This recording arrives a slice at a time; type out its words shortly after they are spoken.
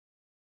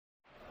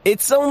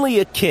It's only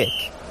a kick,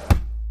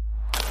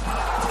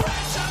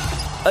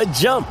 a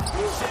jump,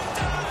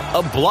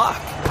 a block.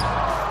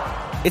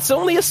 It's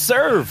only a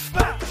serve.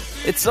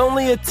 It's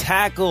only a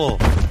tackle,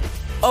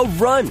 a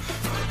run.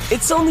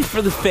 It's only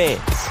for the fans.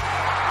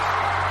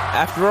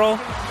 After all,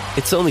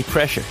 it's only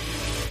pressure.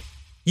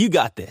 You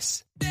got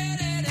this.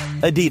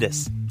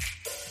 Adidas.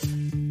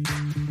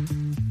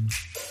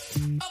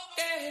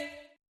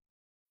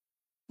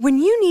 When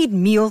you need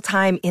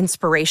mealtime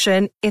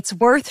inspiration, it's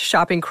worth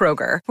shopping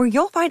Kroger, where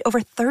you'll find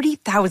over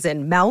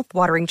 30,000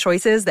 mouth-watering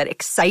choices that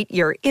excite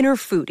your inner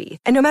foodie.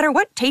 And no matter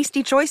what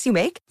tasty choice you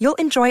make, you'll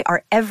enjoy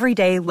our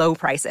everyday low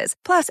prices,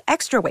 plus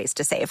extra ways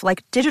to save,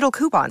 like digital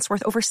coupons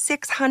worth over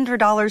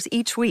 $600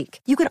 each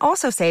week. You can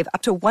also save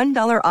up to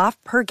 $1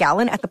 off per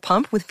gallon at the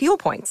pump with fuel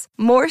points.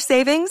 More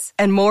savings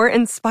and more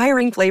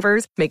inspiring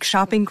flavors make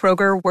shopping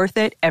Kroger worth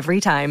it every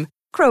time.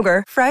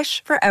 Kroger,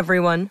 fresh for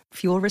everyone.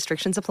 Fuel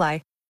restrictions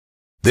apply.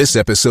 This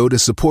episode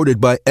is supported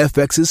by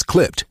FX's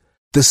Clipped,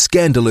 the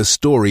scandalous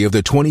story of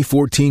the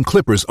 2014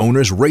 Clippers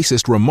owner's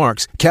racist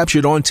remarks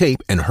captured on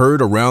tape and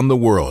heard around the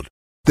world.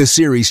 The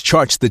series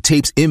charts the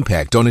tape's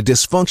impact on a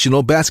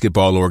dysfunctional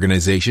basketball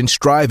organization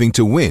striving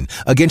to win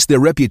against their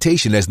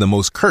reputation as the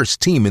most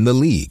cursed team in the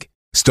league.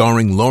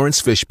 Starring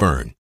Lawrence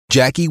Fishburne,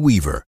 Jackie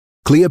Weaver,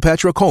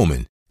 Cleopatra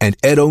Coleman, and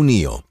Ed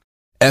O'Neill.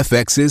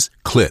 FX's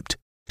Clipped,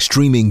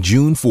 streaming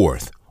June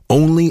 4th,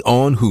 only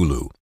on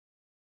Hulu.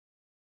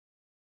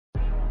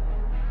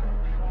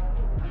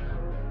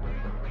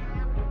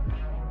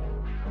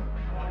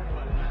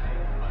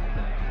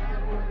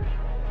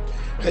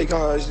 Hey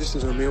guys, this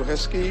is Emil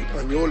Heskey,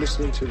 and you're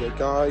listening to the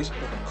guys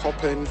at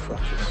Coppin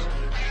Fracas.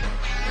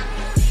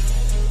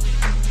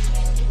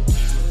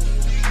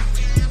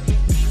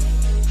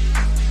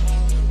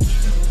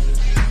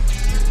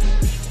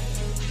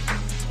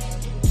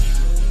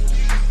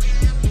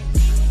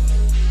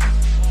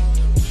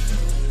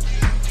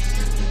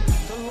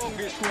 The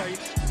longest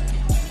wait,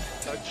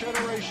 a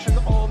generation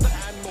on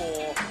and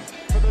more,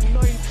 for the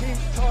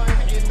 19th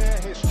time in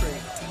their history,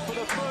 for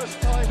the first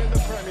time in the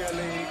Premier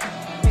League.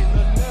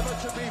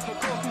 To be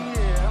forgotten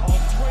year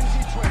of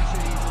 2020,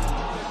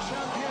 the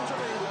champions of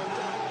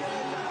England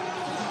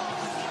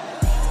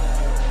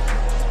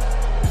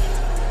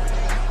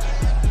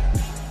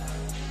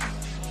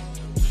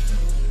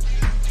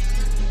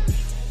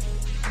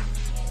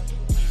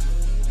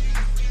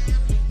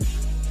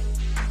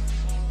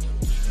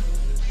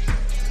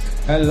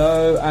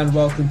Hello and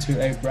welcome to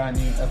a brand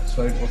new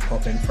episode of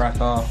Coppin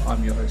Fracas.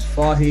 I'm your host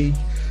Fahi.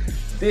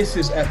 This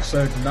is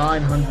episode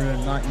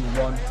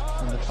 991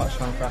 on the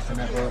Touchdown Fracas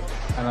Network,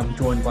 and I'm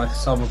joined by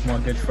some of my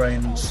good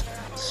friends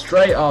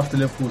straight after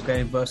Liverpool's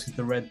game versus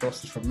the Red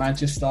Bosses from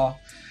Manchester.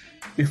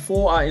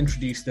 Before I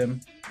introduce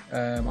them,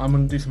 I'm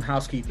going to do some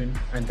housekeeping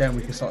and then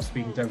we can start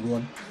speaking to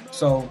everyone.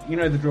 So, you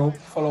know the drill.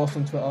 Follow us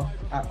on Twitter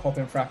at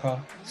Coppin Fracas.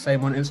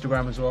 Same on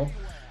Instagram as well.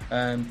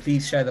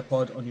 Please share the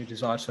pod on your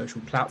desired social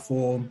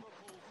platform.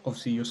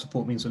 Obviously, your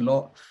support means a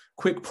lot.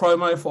 Quick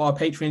promo for our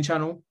Patreon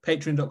channel,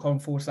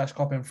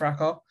 patreon.com/Coppin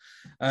Fracas.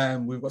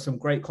 We've got some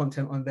great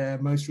content on there.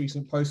 Most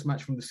recent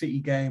post-match from the City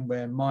game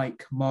where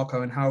Mike,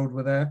 Marco and Harold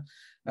were there.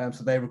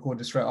 So they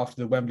recorded straight after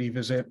the Wembley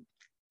visit.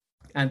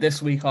 And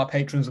this week, our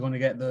patrons are going to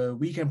get the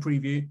weekend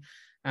preview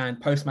and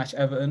post-match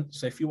Everton.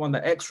 So if you want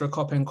the extra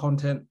Coppin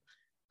content,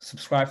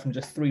 subscribe from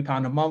just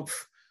 £3 a month.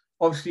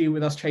 Obviously,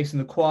 with us chasing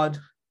the quad,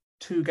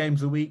 2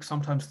 games a week,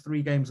 sometimes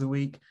 3 games a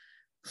week.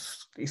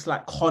 It's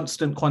like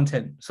constant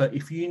content. So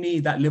if you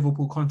need that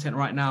Liverpool content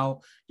right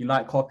now, you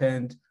like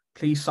Coppin,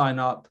 please sign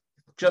up.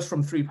 Just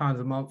from £3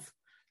 a month,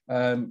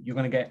 you're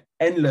going to get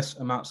endless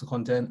amounts of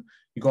content.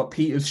 You got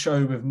Peter's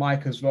show with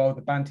Mike as well,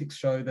 the Bantics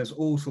show. There's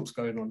all sorts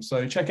going on.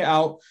 So check it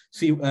out.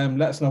 See,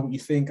 let us know what you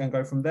think and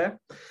go from there.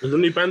 There's a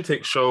new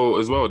Bantics show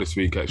as well this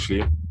week,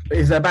 actually.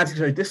 Is there a Bantics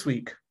show this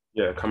week?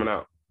 Yeah, coming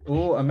out.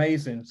 Oh,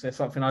 amazing. So it's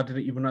something I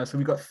didn't even know. So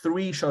we got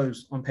 3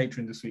 shows on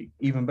Patreon this week.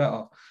 Even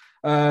better.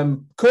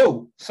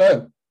 Cool.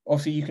 So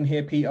obviously you can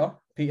hear Peter.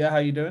 Peter, how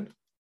you doing?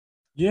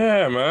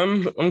 Yeah,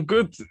 man. I'm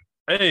good.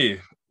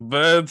 Hey,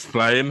 birds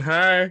flying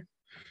high.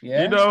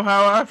 Yeah. You know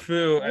how I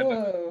feel.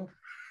 Whoa.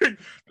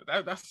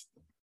 That's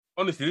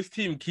honestly, this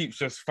team keeps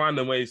just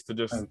finding ways to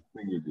just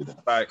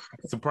like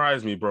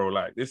surprise me, bro.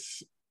 Like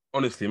this,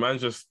 honestly, man.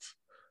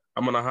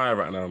 I'm on a high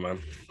right now, man.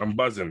 I'm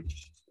buzzing.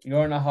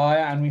 You're on a high,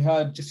 and we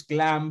heard just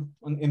Glam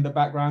in the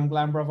background.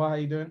 Glam, brother, how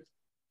you doing?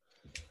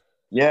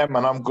 Yeah,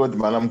 man, I'm good,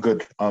 man. I'm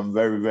good. I'm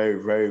very,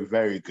 very, very,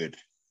 very good.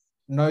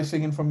 No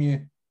singing from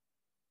you?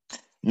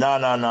 No.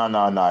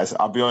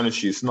 I'll be honest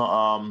with you. It's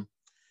not.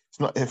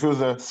 If it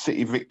was a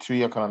City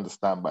victory, I can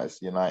understand, but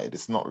it's United.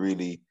 It's not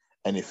really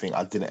anything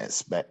I didn't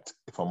expect.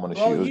 If I'm honest,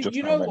 well,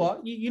 you know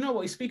what? You know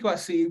what? You speak about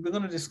City. We're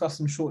going to discuss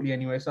them shortly,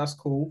 anyway. So that's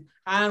cool.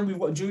 And we've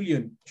got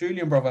Julian.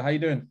 Julian, brother, how you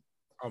doing?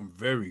 I'm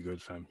very good,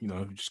 fam. You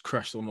know, just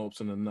crashed on Ops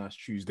on a nice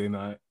Tuesday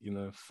night.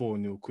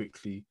 4-0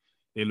 quickly.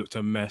 It looked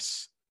a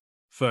mess.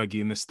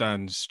 Fergie in the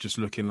stands, just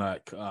looking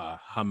like,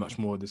 how much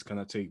more of this can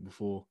I take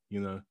before,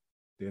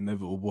 the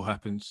inevitable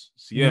happens.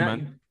 So You yeah, know,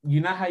 man.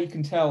 you know how you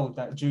can tell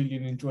that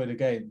Julian enjoyed the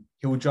game?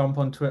 He'll jump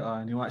on Twitter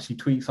and he'll actually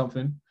tweet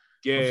something.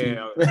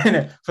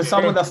 Yeah. For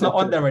someone that's not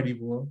on there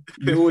anymore,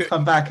 you always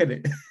come back in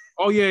it.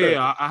 Oh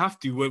yeah. I have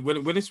to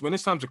when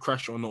it's time to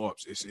crash on the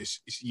ops. It's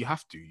you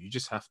have to. You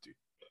just have to.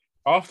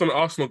 After an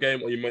Arsenal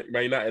game or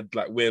Man United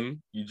like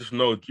win, you just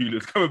know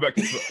Julian's coming back.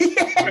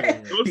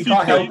 He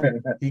can't help it.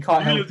 He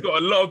can't help Julian's it.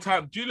 got a lot of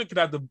time. Julian could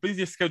have the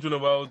busiest schedule in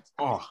the world.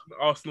 Oh,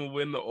 Arsenal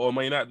win or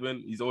Man United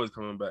win, he's always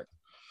coming back.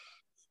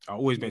 I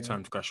always make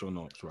time to crash on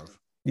the ops, bro.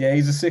 Yeah,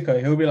 he's a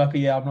sicko. He'll be like,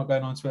 yeah, I'm not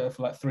going on Twitter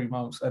for like 3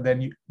 months. And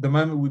then the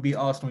moment we beat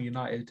Arsenal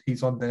United,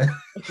 he's on there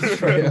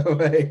straight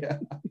away.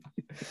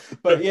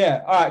 But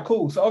yeah, all right,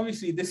 cool. So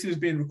obviously this is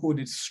being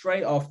recorded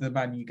straight after the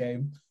Man U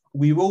game.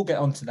 We will get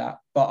onto that.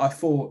 But I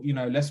thought,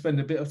 let's spend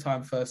a bit of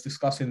time first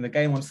discussing the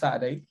game on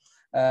Saturday.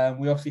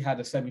 We obviously had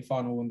a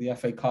semi-final in the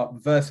FA Cup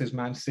versus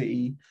Man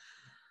City.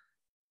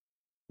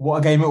 What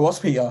a game it was,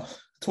 Peter.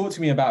 Talk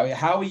to me about it.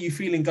 How are you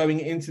feeling going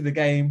into the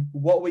game?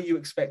 What were you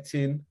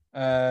expecting?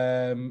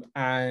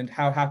 And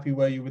how happy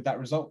were you with that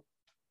result?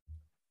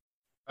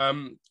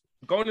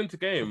 Going into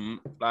game,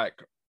 like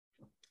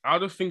I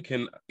was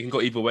thinking it can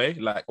go either way.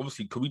 Like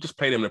obviously, could we just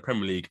play them in the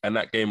Premier League? And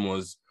that game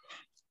was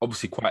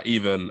obviously quite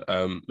even.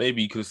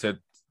 Maybe you could have said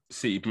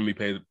City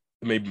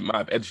maybe might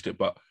have edged it,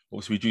 but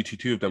obviously we drew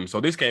 2-2 of them.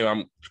 So this game,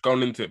 I'm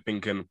going into it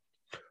thinking,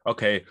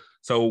 okay,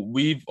 so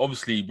we've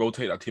obviously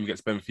rotated our team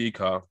against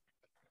Benfica.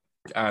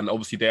 And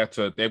obviously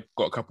they've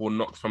got a couple of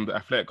knocks from the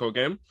Atletico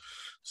game.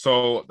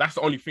 So that's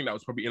the only thing that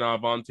was probably in our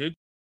advantage.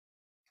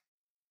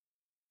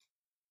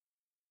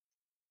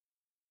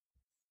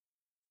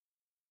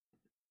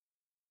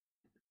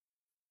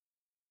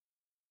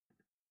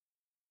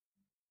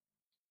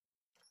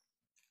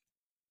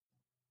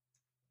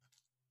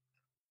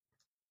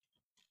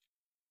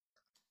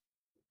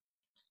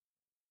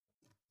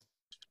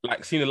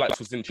 Like seeing the likes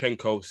of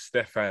Zinchenko,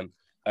 Stefan,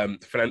 I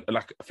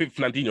think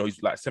Fernandinho,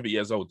 he's like 7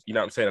 years old, you know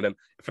what I'm saying? And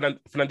then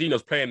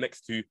Fernandinho's playing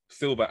next to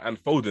Silva and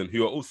Foden,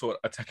 who are also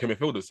attacking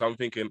midfielders. So I'm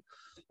thinking,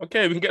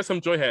 okay, we can get some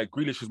joy here.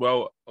 Grealish as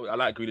well. I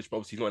like Grealish, but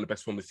obviously he's not in the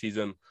best form this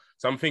season.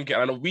 So I'm thinking,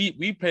 I know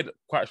we played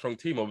quite a strong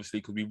team, obviously,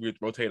 because we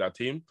rotated our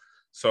team.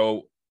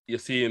 So you're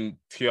seeing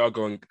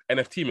Thiago and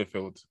NFT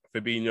midfield,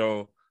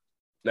 Fabinho,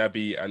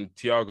 Naby, and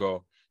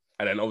Thiago.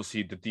 And then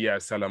obviously the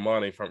Diaz, Salah,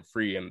 Mane front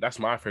three. And that's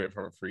my favourite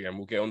front three. And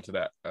we'll get onto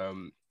that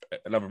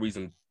another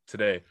reason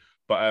today.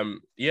 But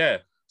yeah,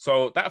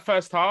 so that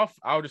first half,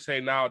 I would just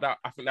say now that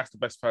I think that's the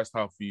best first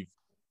half we've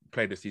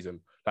played this season.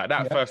 Like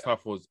that first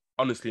half was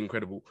honestly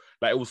incredible.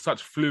 Like it was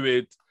such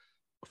fluid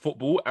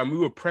football, and we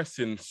were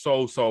pressing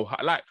so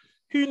high. Like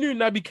who knew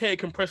Naby Keita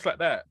can press like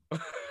that?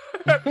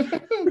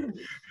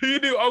 Who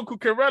knew Uncle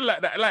can run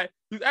like that? Like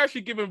he's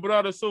actually giving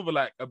Bernardo Silva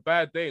like a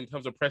bad day in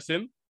terms of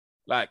pressing.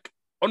 Like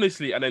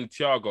honestly, and then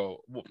Thiago,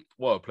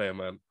 what a player,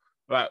 man!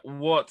 Like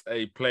what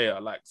a player!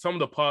 Like some of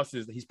the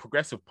passes, his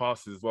progressive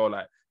passes as well.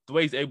 Like the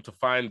way he's able to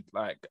find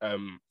like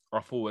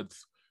our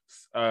forwards,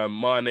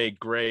 Mane,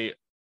 great.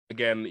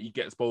 Again, he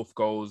gets both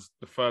goals.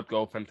 The third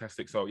goal,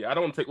 fantastic. So yeah, I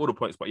don't want to take all the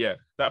points, but yeah,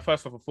 that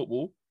first half of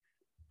football,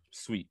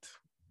 sweet.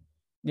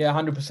 Yeah,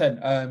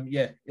 100%.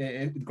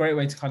 Yeah, great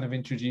way to kind of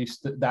introduce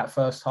that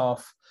first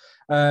half.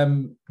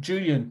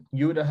 Julian,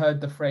 you would have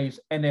heard the phrase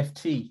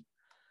NFT.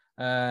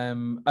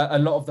 A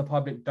lot of the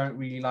public don't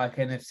really like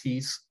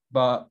NFTs,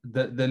 but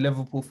the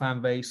Liverpool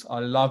fan base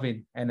are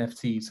loving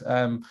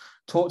NFTs.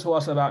 Talk to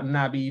us about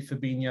Naby,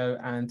 Fabinho,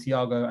 and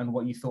Thiago, and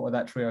what you thought of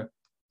that trio.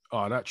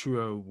 Oh, that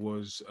trio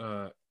was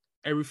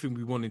everything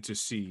we wanted to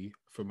see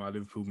from our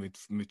Liverpool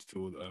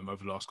midfield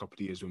over the last couple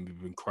of years when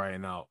we've been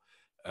crying out.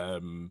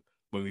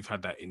 When we've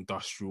had that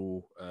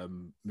industrial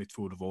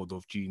midfield of old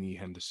of Gini,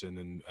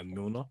 Henderson, and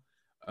Milner.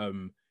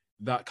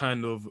 That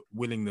kind of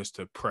willingness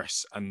to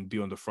press and be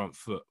on the front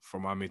foot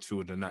from our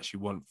midfield and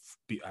actually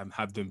and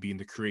have them being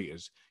the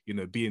creators,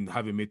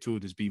 having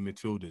midfielders be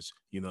midfielders,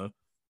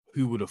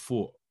 who would have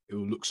thought it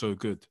would look so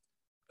good?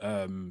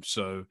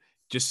 So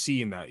just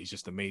seeing that is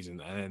just amazing.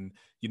 And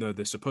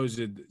the supposed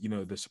and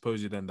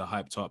the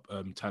hyped up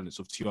talents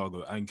of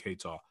Thiago and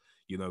Keita,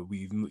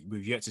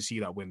 we've yet to see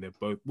that when they're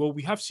both. Well,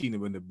 we have seen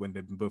it when they've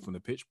been both on the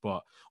pitch,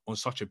 but on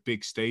such a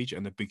big stage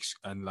and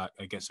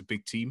against a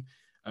big team,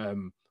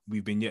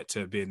 we've been yet to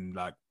have been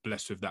like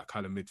blessed with that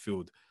kind of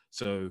midfield.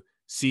 So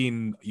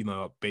seeing,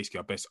 basically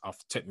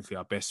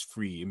our best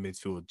three in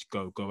midfield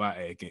go at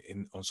it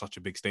again on such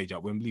a big stage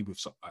at Wembley with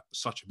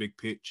such a big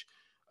pitch,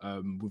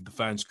 with the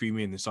fans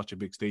screaming in such a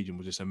big stadium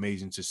was just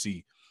amazing to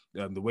see.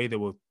 The way they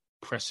were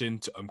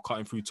pressing,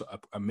 cutting through to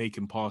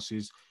making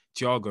passes.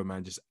 Thiago,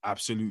 man, just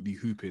absolutely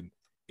hooping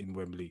in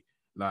Wembley.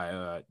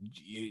 Like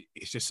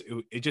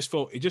it just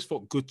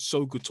felt good,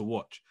 so good to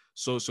watch,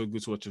 so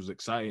good to watch. It was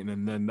exciting,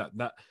 and then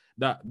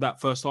that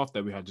first half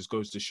that we had just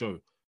goes to show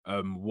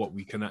what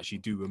we can actually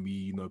do when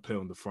we play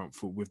on the front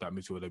foot with that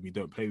midfield. And we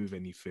don't play with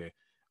any fear,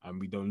 and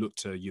we don't look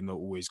to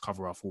always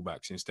cover our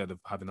fullbacks instead of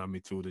having our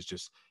midfielders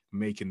just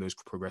making those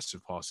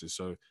progressive passes.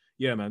 So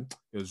yeah, man,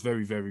 it was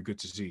very, very good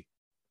to see.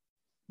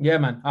 Yeah,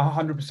 man,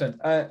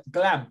 100%.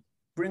 Glam,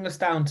 bring us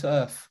down to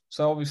earth.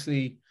 So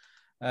obviously,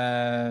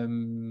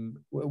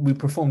 we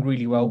performed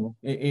really well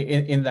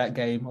in that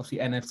game. Obviously,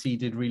 NFT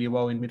did really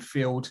well in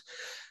midfield,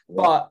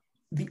 but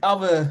the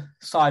other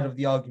side of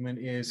the argument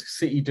is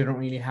City didn't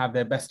really have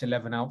their best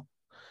 11 out.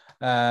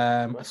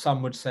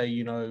 Some would say,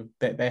 you know,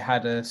 that they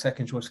had a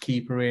second choice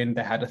keeper in,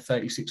 they had a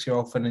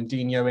 36-year-old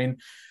Fernandinho in.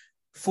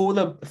 For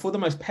the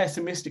most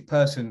pessimistic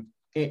person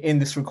in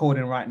this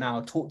recording right now,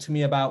 talk to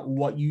me about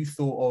what you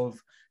thought of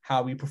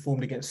how we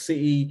performed against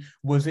City.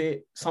 Was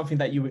it something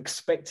that you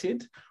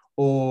expected,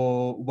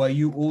 or were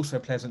you also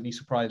pleasantly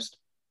surprised?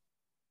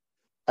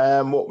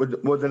 What with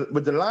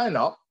the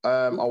lineup?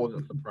 I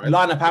wasn't surprised.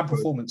 Lineup and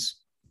performance.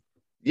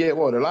 Yeah,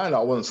 well, the lineup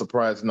I wasn't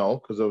surprised, no,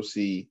 because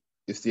obviously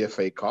it's the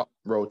FA Cup.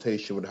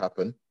 Rotation would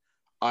happen.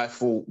 I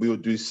thought we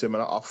would do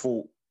similar. I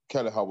thought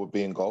Kelleher would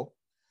be in goal.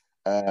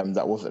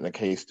 That wasn't the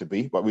case to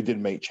be, but we did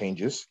make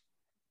changes.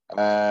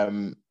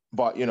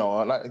 But you know,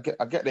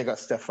 I get they got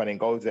Stefan in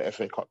goal, the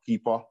FA Cup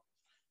keeper.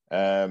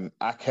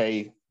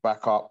 Ake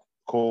back up,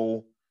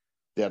 cool.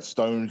 They had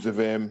Stones with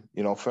him.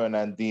 You know,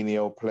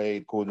 Fernandinho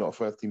played, cool, not a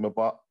first teamer,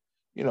 but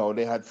you know,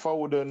 they had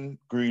Foden,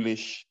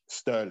 Grealish,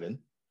 Sterling,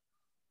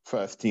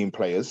 first team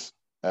players.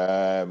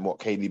 What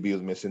KDB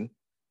was missing.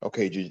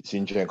 Okay,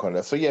 Zinchenko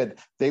there. So yeah,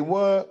 they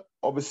were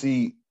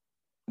obviously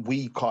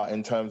weaker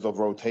in terms of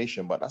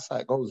rotation, but that's how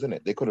it goes, isn't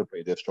it? They could have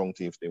played their strong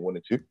team if they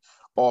wanted to,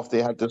 or if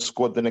they had the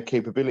squad and the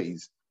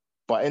capabilities.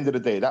 But end of the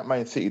day, that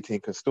Man City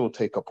team can still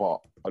take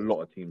apart a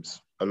lot of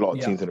teams in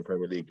the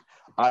Premier League.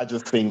 I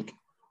just think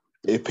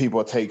if people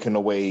are taken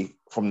away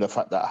from the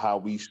fact that how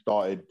we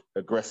started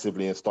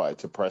aggressively and started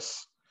to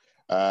press,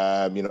 you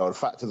know, the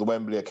fact of the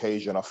Wembley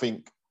occasion, I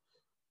think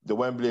the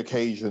Wembley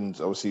occasions,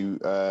 obviously,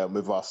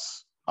 with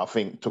us, I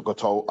think took a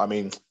toll. I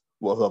mean,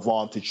 was an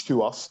advantage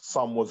to us.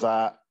 Some was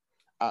that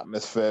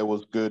atmosphere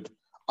was good.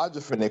 I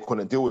just think they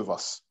couldn't deal with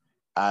us.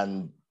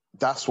 And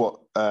that's what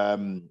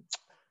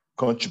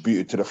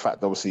contributed to the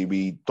fact that obviously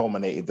we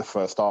dominated the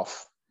first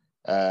half.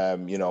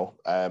 You know,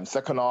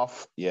 second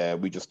half, yeah,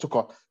 we just took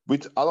off. I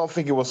don't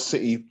think it was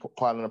City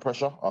piling the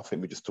pressure. I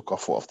think we just took our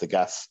foot off the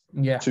gas.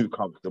 Yeah. Too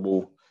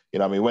comfortable. You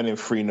know what I mean? Went in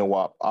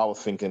 3-0 up. I was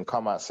thinking,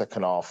 come out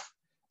second half,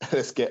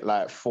 let's get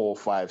like 4,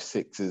 5,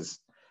 6s.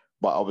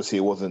 But obviously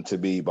it wasn't to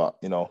be. But,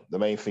 you know, the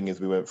main thing is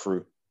we went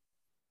through.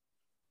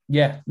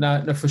 Yeah,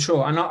 no, for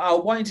sure. And I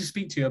wanted to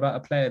speak to you about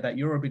a player that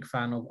you're a big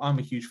fan of. I'm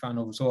a huge fan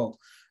of as well.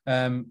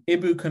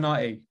 Ibu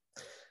Konate.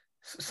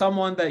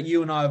 Someone that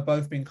you and I have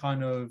both been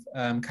kind of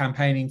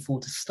campaigning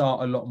for to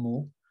start a lot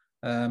more.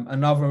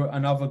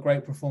 Another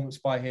great performance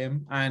by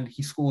him, and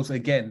he scores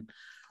again.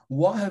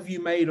 What have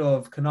you made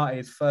of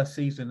Konate's first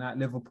season at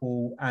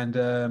Liverpool,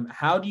 and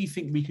how do you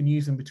think we can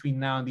use him between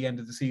now and the end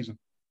of the season?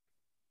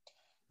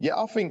 Yeah,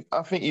 I think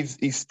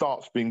his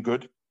start's been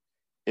good.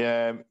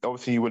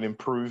 Obviously, he will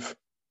improve.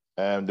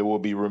 There will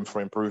be room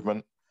for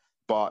improvement.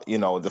 But, you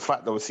know, the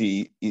fact that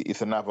obviously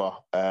it's another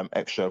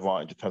extra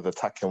advantage in terms of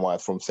attacking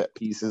wise from set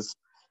pieces.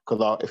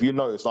 Because if you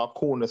notice, our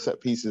corner set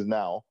pieces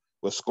now,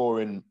 we're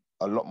scoring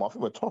a lot more. I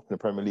think we're top in the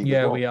Premier League. Yeah,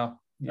 as well. we are.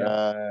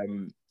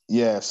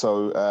 Yeah.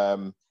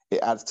 So it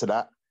adds to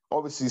that.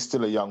 Obviously, he's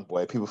still a young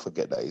boy. People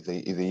forget that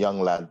he's a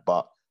young lad,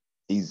 but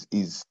he's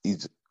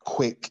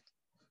quick.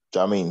 Do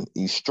you know what I mean?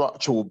 He's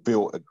structural,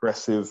 built,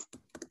 aggressive.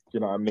 Do you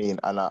know what I mean?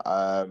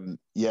 And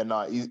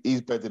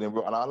he's better than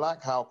real. And I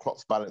like how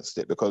Klopp's balanced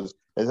it, because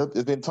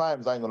there's been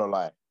times, I ain't gonna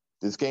lie,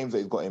 there's games that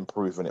he's got to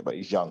improve in it, but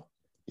he's young.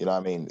 You know what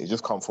I mean? He's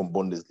just come from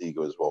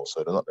Bundesliga as well,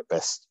 so they're not the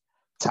best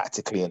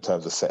tactically in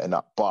terms of setting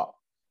up. But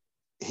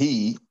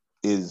he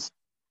is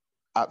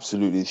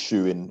absolutely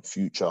shooing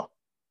future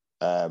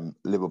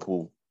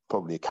Liverpool,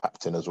 probably a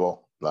captain as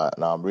well.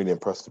 I'm really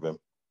impressed with him.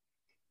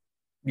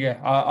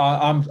 Yeah,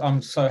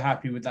 I'm so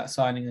happy with that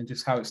signing and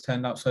just how it's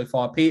turned out so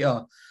far.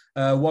 Peter,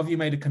 what have you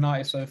made of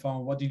Konate so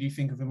far? What did you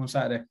think of him on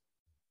Saturday?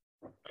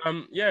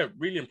 Yeah,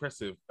 really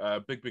impressive.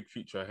 Big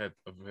future ahead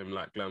of him,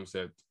 like Glam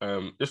said.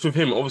 Just with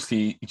him,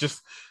 obviously,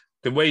 just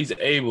the way he's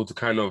able to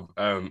kind of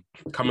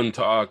come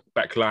into our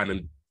back line,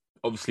 and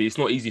obviously it's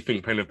not an easy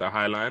thing playing with that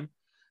high line.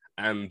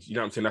 And you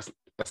know what I'm saying,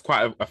 that's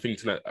quite a thing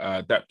to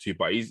adapt to.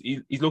 But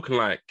he's looking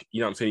like,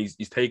 you know what I'm saying,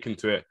 he's taken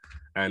to it,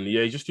 and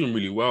yeah, he's just doing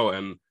really well.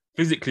 And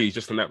physically, he's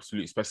just an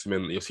absolute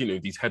specimen. You're seeing it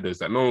with these headers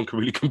that no one can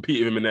really compete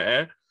with him in the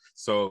air.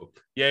 So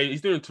yeah,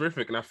 he's doing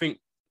terrific. And I think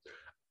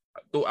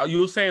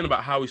you were saying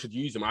about how we should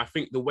use him. I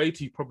think the way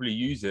to probably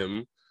use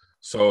him,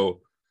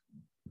 so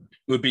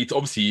would be to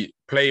obviously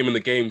play him in the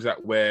games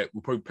that where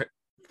we're probably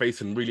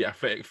facing really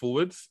athletic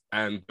forwards,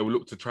 and they will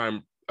look to try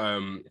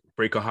and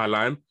break a high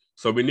line.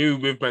 So we knew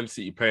with Man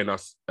City playing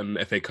us in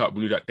the FA Cup,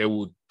 we knew that they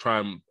would try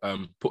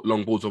and put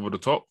long balls over the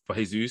top for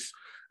Jesus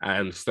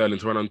and Sterling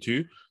to run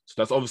onto. So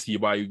that's obviously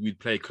why we'd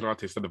play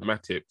Konate instead of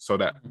Matip, so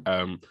that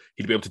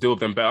he'd be able to deal with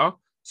them better.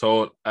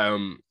 So,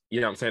 you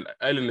know what I'm saying,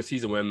 early in the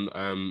season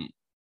when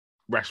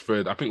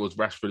Rashford, I think it was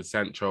Rashford,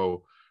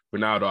 Sancho,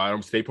 Ronaldo, and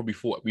obviously we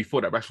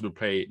thought that Rashford would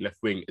play left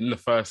wing in the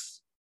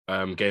first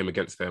game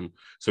against them.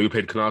 So we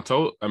played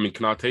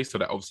Konate, so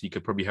that obviously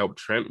could probably help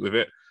Trent with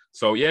it.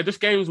 So yeah, just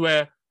games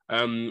where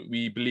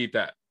we believe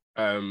that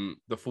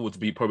the forwards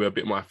be probably a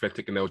bit more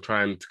athletic and they'll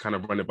try and kind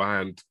of run it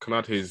behind.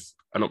 Kanate is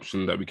an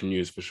option that we can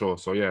use for sure.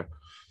 So yeah.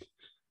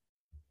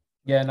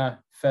 Yeah, no,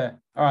 fair.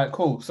 All right,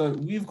 cool. So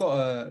we've got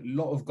a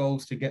lot of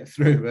goals to get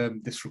through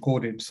this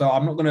recording. So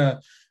I'm not going to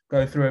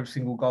go through every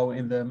single goal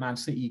in the Man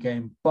City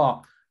game.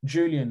 But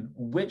Julian,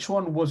 which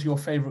one was your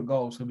favourite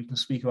goal so we can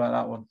speak about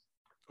that one?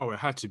 Oh, it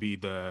had to be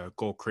the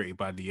goal created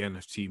by the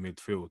NFT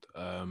midfield,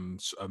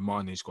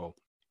 Mane's goal.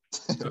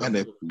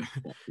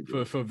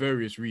 For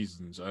various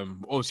reasons.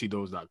 Obviously, there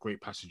was that great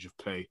passage of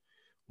play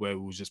where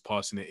we was just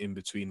passing it in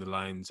between the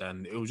lines.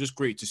 And it was just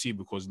great to see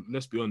because,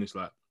 let's be honest,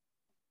 like,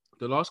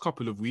 the last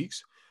couple of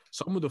weeks,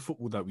 some of the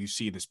football that we've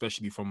seen,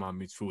 especially from our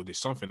midfield, is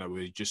something that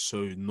we're just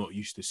so not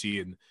used to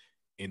seeing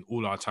in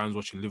all our times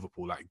watching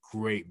Liverpool. Like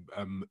great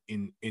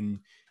interplay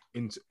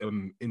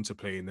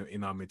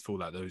in our midfield,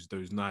 like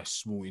those nice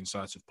small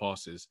incisive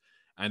passes,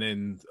 and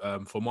then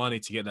for Mane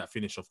to get that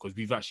finish off, because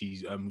we've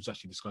actually was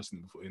actually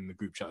discussing it in the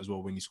group chat as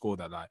well when he scored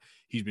that. Like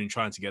he's been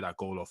trying to get that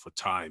goal off for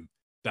time.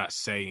 That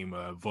same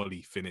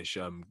volley finish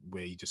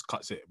where he just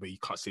cuts it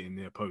in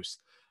near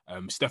post.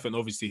 Stefan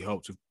obviously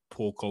helped with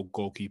poor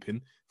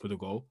goalkeeping for the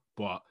goal,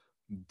 but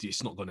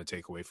it's not going to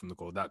take away from the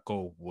goal. That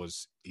goal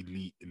was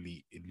elite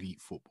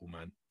football,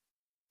 man.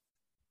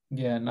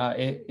 Yeah, no,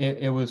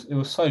 it was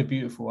so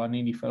beautiful. I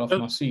nearly fell off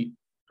my seat.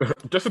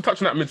 Just to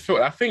touch on that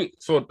midfield, I think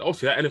so.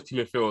 Obviously, that NFT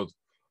midfield,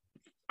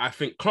 I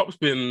think Klopp's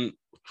been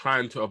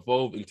trying to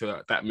evolve into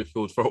that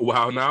midfield for a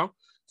while now.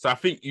 So I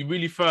think you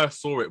really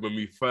first saw it when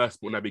we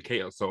first bought Naby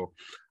Keita. So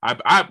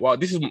well,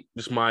 this is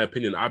just my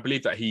opinion. I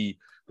believe that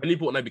when he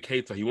bought Naby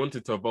Keita, he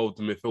wanted to evolve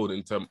the midfield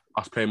into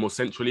us playing more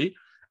centrally.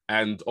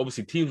 And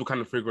obviously teams were kind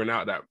of figuring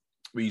out that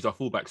we use our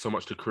fullback so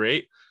much to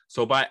create.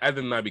 So by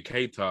adding Naby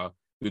Keita,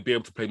 we'd be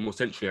able to play more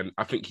centrally. And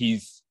I think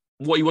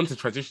what he wanted to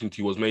transition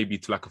to was maybe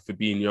to like a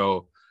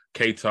Fabinho,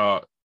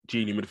 Keita,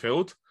 Gini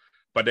midfield.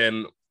 But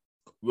then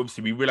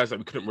obviously we realised that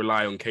we couldn't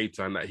rely on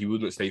Keita and that he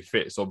wouldn't stay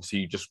fit. So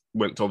obviously just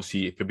went to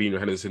obviously Fabinho,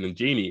 Henderson and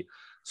Gini.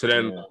 So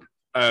then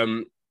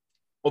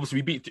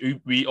obviously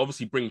we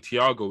obviously bring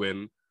Thiago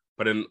in.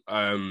 But then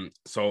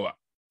so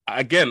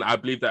again, I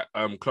believe that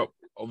Klopp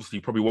obviously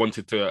probably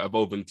wanted to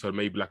evolve into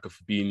maybe like a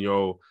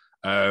Fabinho,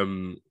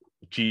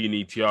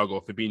 Gini,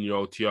 Thiago,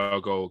 Fabinho,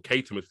 Thiago,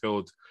 Keita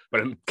midfield.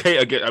 But then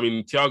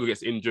Thiago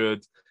gets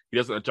injured. He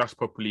doesn't adjust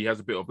properly. He has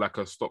a bit of like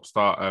a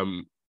stop-start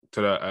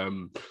to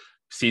the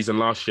season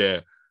last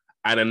year.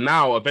 And then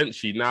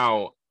eventually,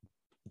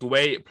 the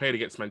way it played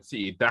against Man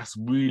City, that's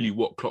really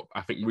what Klopp,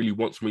 I think, really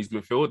wants from his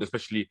midfield,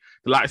 especially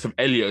the likes of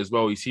Elliott as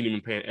well. You've seen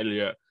him playing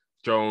Elliott,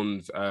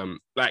 Jones.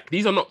 Like,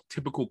 these are not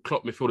typical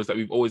Klopp midfielders that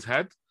we've always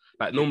had.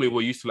 Like, normally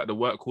we're used to like the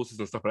workhorses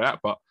and stuff like that.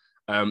 But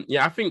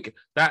I think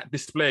that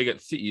display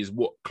against City is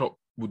what Klopp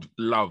would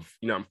love,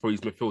 for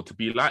his midfield to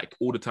be like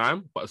all the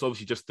time. But it's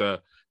obviously just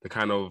the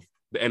kind of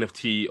the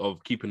NFT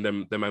of keeping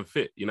them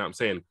fit. You know what I'm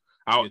saying?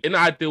 In the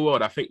ideal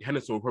world, I think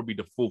Henderson will probably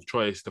be the fourth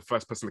choice, the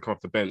first person to come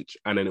off the bench,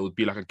 and then it would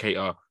be like a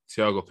Keita,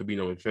 Thiago,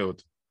 Fabinho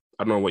midfield.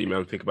 I don't know what you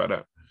man think about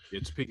that. Yeah,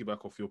 to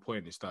piggyback off your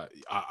point, is that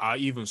I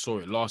even saw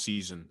it last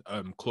season.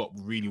 Klopp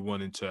really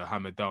wanted to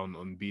hammer down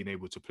on being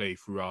able to play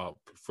through our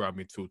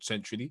midfield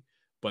centrally,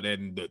 but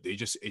then it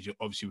just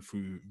obviously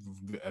through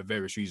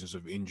various reasons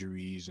of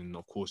injuries and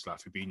of course like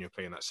Fabinho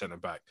playing that centre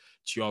back,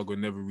 Thiago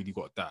never really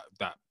got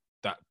that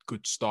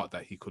good start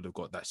that he could have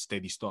got, that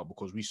steady start,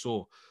 because we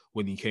saw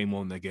when he came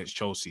on against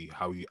Chelsea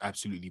how he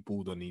absolutely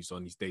balled on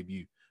his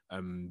debut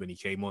when he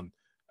came on.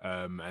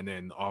 And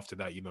then after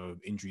that,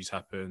 injuries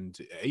happened,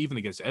 even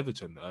against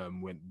Everton,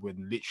 when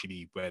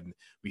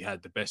we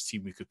had the best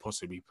team we could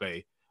possibly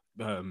play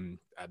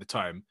at the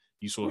time.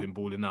 You saw him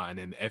balling out, and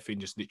then everything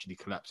just literally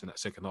collapsed in that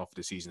second half of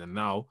the season. And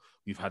now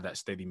we've had that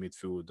steady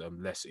midfield,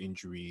 less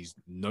injuries,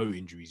 no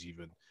injuries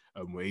even.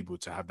 We're able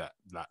to have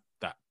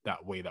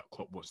that way that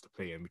Klopp wants to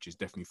play in, which is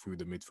definitely through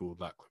the midfield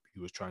like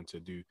he was trying to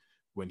do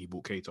when he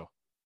bought Keita.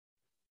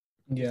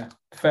 Yeah,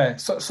 fair.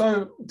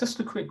 So just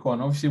a quick one.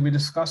 Obviously, we're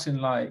discussing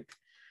like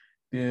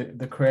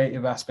the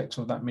creative aspects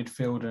of that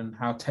midfield and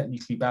how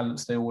technically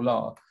balanced they all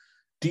are.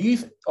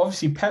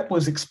 Obviously Pep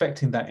was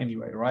expecting that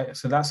anyway, right?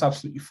 So that's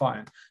absolutely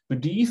fine.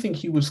 But do you think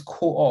he was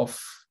caught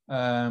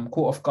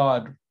off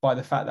guard by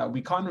the fact that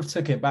we kind of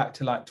took it back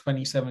to like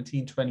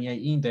 2017,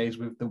 2018 days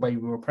with the way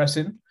we were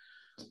pressing?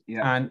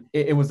 Yeah. And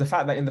it was the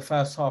fact that in the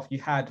first half you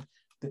had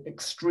the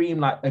extreme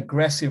like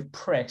aggressive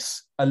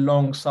press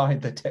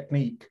alongside the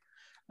technique.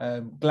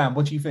 Glam,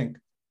 what do you think?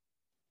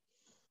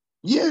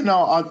 Yeah,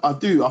 no, I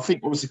do. I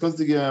think obviously because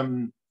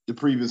the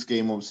previous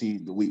game, obviously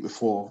the week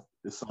before,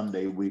 the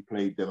Sunday we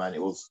played them, and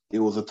it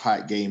was a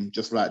tight game,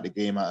 just like the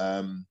game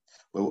at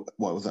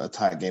was it a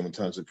tight game in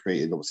terms of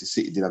creating? Obviously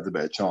City did have the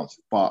better chance,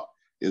 but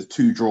it was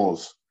 2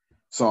 draws.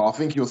 So I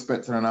think you're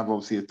expecting to have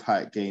obviously a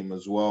tight game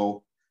as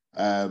well.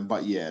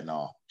 But yeah,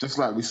 no, just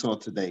like we saw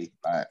today,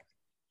 like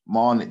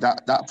Mane,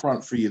 that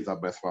front three is our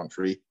best front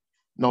three.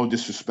 No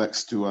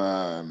disrespects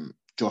to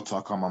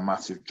Jota, I'm a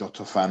massive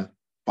Jota fan,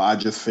 but I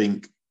just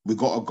think we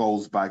got a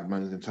goals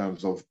bagman in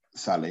terms of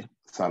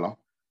Salah.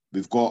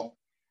 We've got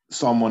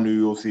someone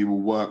who obviously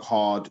will work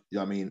hard.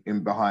 I mean,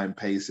 in behind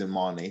pace and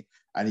Mane,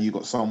 and you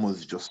got someone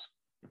who's just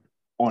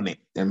on it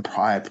in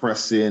high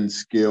pressing,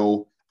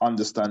 skill,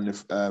 understand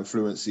the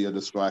fluency of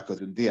the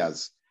strikers and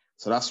Diaz.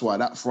 So that's why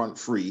that front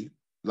three,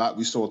 like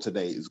we saw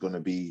today, is going to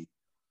be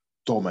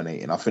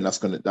dominating. I think that's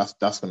going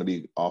to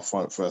be our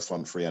first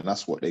front three, and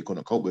that's what they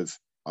couldn't cope with.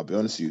 I'll be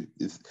honest with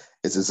you,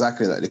 it's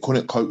exactly that. They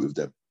couldn't cope with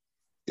them.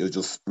 It was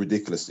just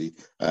ridiculously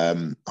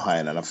high,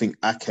 and I think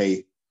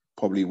Ake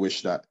probably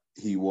wished that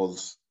he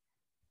was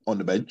on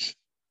the bench.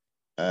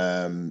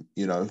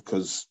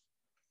 Because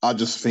I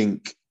just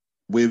think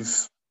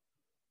with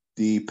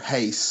the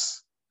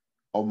pace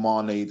of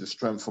Mane, the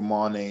strength of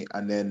Mane,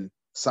 and then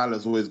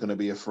Salah's always going to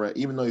be a threat.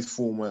 Even though his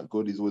form weren't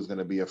good, he's always going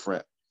to be a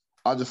threat.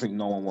 I just think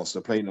no one wants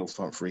to play in those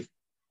front three.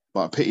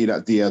 But I pity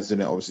that Diaz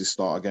didn't obviously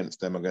start against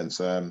them in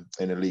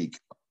the league.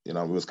 We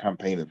was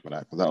campaigning for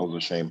that because that was a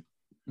shame.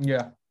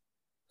 Yeah.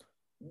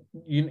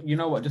 You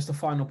know what? Just a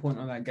final point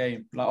on that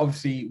game. Like,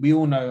 obviously, we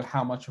all know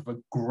how much of a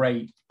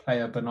great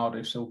player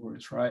Bernardo Silva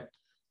is, right?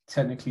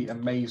 Technically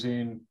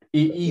amazing,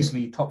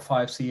 easily top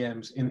 5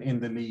 CMs in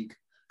the league,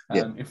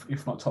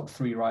 if not top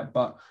 3, right?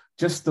 But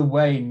just the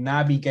way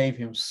Naby gave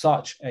him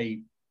such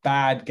a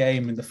bad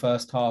game in the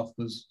first half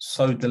was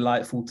so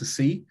delightful to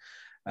see,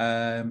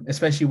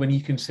 especially when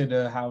you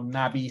consider how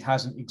Naby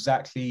hasn't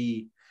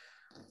exactly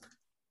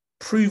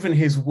proven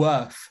his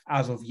worth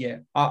as of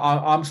yet.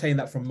 I'm saying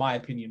that from my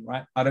opinion,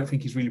 right? I don't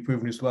think he's really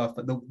proven his worth,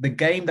 but the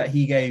game that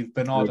he gave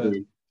Bernardo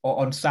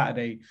on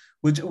Saturday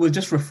was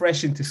just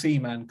refreshing to see,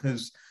 man,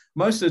 because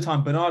most of the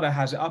time Bernardo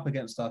has it up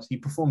against us. He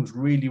performs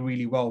really,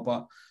 really well,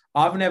 but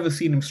I've never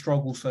seen him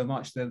struggle so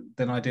much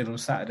than I did on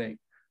Saturday.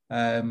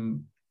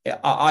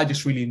 I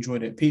just really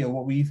enjoyed it. Peter,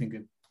 what were you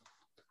thinking?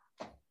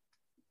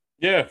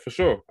 Yeah, for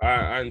sure.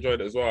 I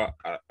enjoyed it as well.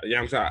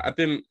 I'm saying I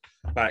didn't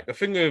like the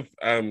thing with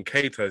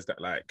Keita is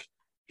that like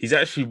he's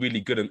actually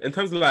really good in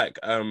terms of like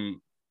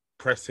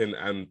pressing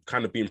and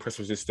kind of being press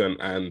resistant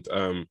and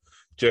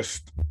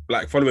just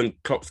like following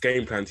Klopp's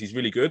game plans. He's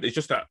really good. It's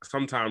just that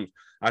sometimes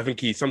I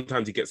think he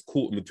gets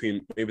caught in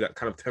between maybe that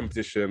kind of 10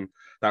 position,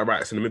 that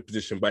right in the mid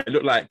position. But it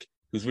looked like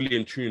he was really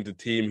in tune with the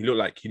team. He looked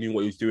like he knew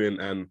what he was doing,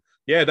 and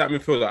yeah, that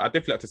midfield, I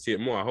definitely like to see it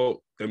more. I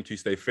hope them two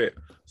stay fit.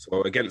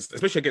 So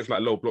especially against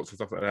like low blocks and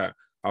stuff like that,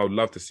 I would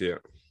love to see it.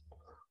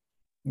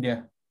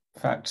 Yeah,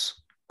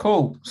 facts.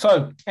 Cool.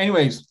 So,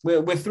 anyways,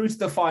 we're through to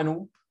the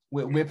final.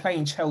 We're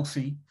playing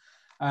Chelsea.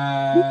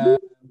 Glam,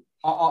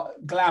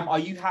 are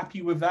you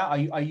happy with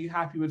that? Are you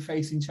happy with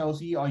facing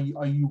Chelsea? Are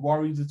you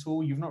worried at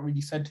all? You've not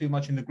really said too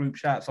much in the group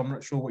chat, so I'm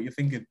not sure what you're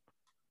thinking.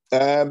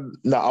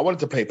 No, I wanted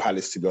to play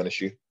Palace, to be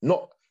honest with you.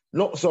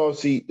 Not so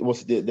obviously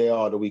they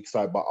are the weak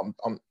side, but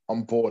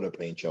I'm bored of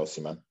playing Chelsea,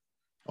 man.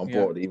 I'm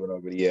bored, even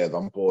over the years.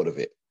 I'm bored of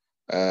it.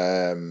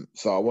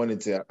 So I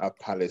wanted to have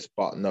Palace,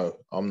 but no,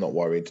 I'm not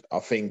worried. I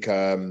think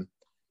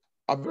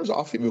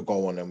we'll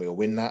go on and we'll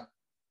win that.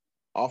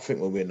 I think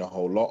we'll win the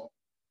whole lot,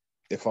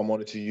 if I'm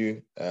honest with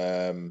you.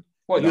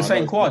 You're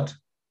saying quad?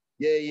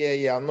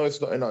 Yeah. I know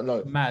it's not in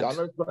our Mad. I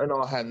know it's not in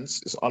our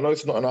hands. I know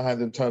it's not in our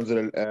hands in terms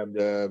of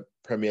the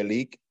Premier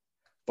League,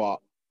 but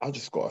I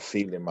just got a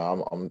feeling,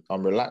 man.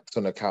 I'm relaxed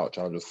on the couch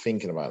and I'm just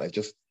thinking about it.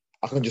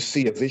 I can just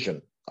see a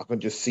vision. I can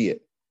just see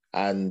it.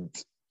 And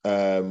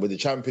with the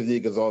Champions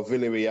League as well,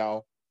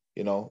 Villarreal,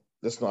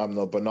 let's not have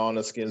no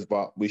banana skins,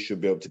 but we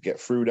should be able to get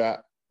through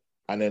that.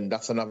 And then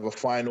that's another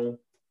final.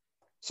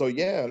 So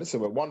yeah, listen,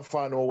 we're one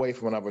final away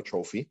from another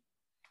trophy.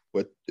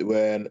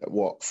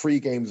 We're 3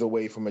 games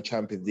away from a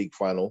Champions League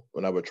final,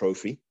 another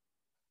trophy.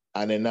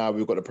 And then now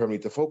we've got the Premier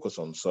League to focus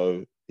on.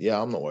 So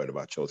yeah, I'm not worried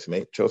about Chelsea,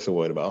 mate. Chelsea are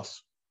worried about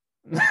us.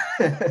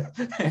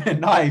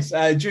 Nice.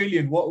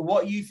 Julian,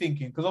 what are you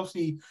thinking? Because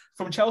obviously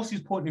from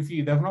Chelsea's point of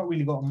view, they've not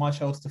really got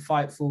much else to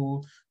fight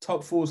for.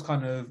 Top 4's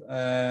kind of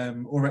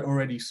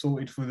already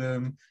sorted for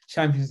them.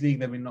 Champions League,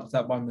 they've been knocked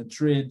out by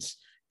Madrid.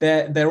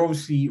 They're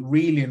obviously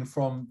reeling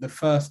from the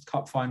first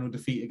cup final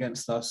defeat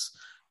against us.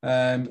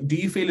 Do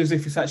you feel as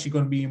if it's actually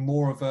going to be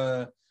more of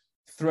a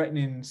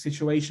threatening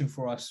situation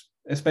for us,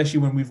 especially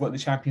when we've got the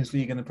Champions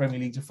League and the Premier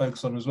League to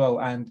focus on as well?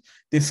 And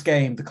this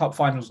game, the cup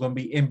final, is going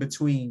to be in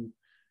between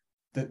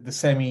the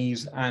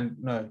semis, and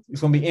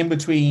it's going to be in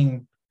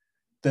between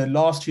the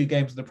last 2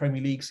 games of the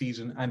Premier League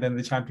season and then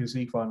the Champions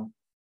League final.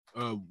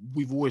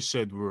 We've always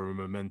said we're a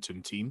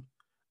momentum team,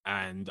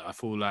 and I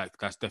feel like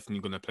that's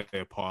definitely going to play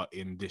a part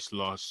in this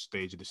last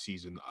stage of the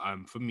season.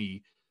 For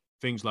me,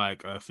 things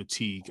like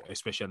fatigue,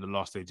 especially at the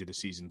last stage of the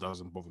season,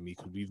 doesn't bother me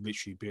because we've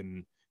literally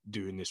been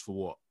doing this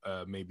for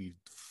maybe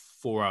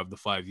 4 out of the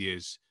 5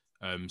 years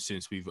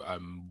since we've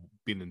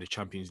been in the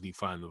Champions League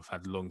final. We've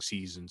had long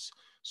seasons.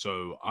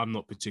 So I'm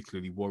not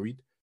particularly worried.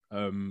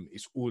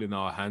 It's all in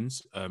our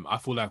hands. I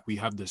feel like we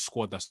have the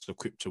squad that's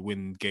equipped to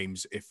win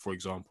games if, for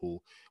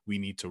example, we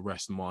need to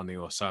rest Mane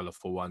or Salah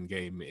for one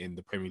game in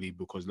the Premier League,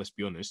 because let's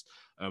be honest,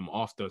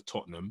 after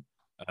Tottenham,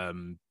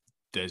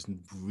 there's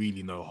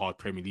really no hard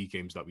Premier League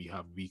games that we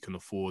have. We can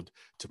afford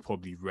to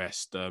probably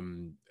rest,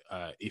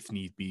 if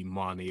need be,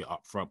 Mane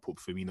up front, put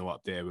Firmino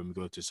up there when we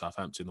go to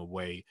Southampton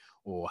away,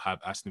 or have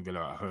Aston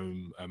Villa at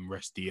home,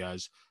 rest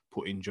Diaz,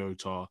 put in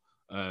Jota,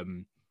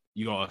 and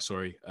then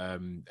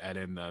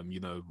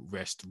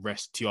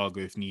rest Thiago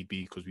if need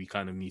be, because we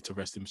kind of need to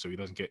rest him so he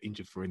doesn't get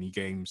injured for any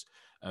games.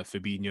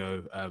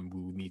 Fabinho, we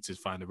will need to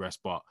find the rest,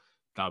 but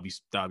that'll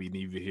be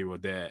neither here or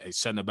there.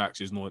 Centre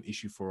backs is not an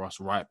issue for us.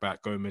 Right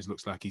back, Gomez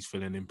looks like he's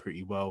filling in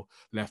pretty well.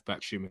 Left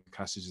back,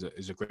 Shimakass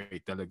is a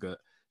great delegate.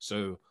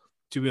 So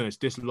to be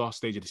honest, this last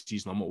stage of the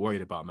season, I'm not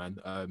worried about,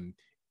 man.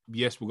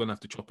 Yes, we're gonna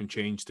have to chop and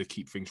change to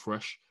keep things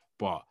fresh,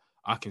 but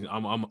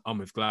I'm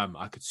with Glam.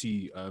 I could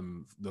see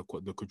the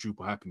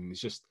quadruple happening.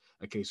 It's just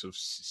a case of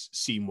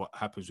seeing what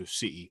happens with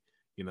City.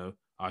 You know,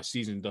 our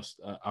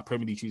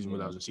Premier League season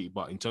without City,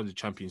 but in terms of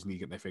Champions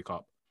League and FA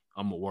Cup,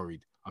 I'm not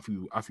worried. I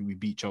think we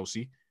beat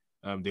Chelsea.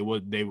 They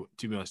were to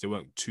be honest, they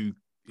weren't too,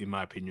 in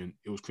my opinion.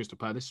 It was Crystal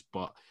Palace,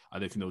 but I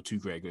don't think they were too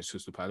great against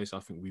Crystal Palace. I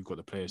think we've got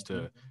the players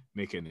to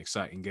make it an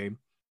exciting game.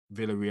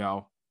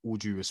 Villarreal, all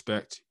due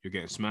respect, you're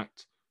getting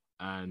smacked.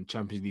 And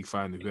Champions League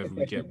final, whoever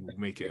we get,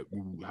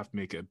 we'll have to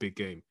make it a big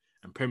game.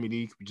 And Premier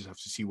League, we just have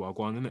to see what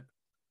going on in it.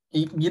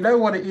 You know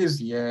what it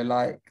is, yeah?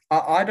 Like,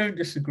 I don't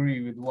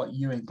disagree with what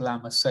you and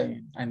Glam are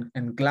saying.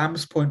 And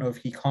Glam's point of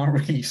he can't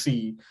really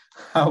see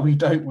how we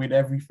don't win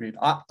everything.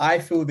 I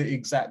feel the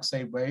exact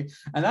same way.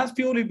 And that's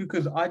purely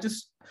because I'm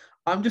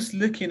just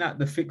looking at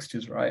the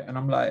fixtures, right? And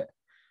I'm like,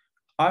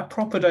 I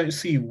proper don't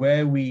see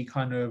where we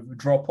kind of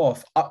drop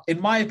off. In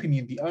my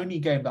opinion, the only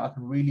game that I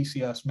can really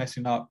see us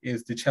messing up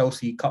is the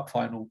Chelsea Cup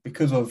final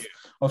because of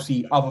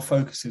obviously other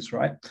focuses,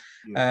 right?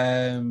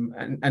 Yeah.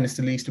 And it's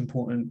the least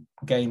important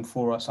game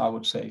for us, I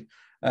would say.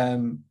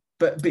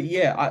 But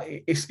yeah,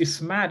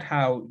 it's mad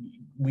how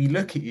we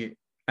look at it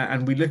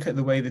and we look at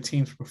the way the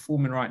team's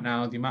performing right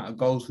now, the amount of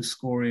goals we're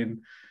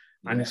scoring,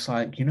 and it's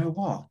like, you know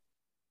what?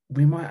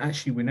 We might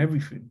actually win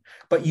everything.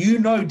 But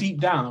deep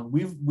down,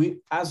 we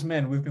as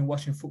men, we've been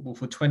watching football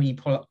for 20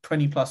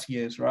 plus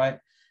years, right?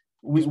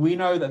 We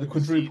know that the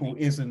quadruple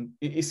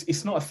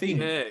it's not a thing.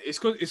 Yeah, it's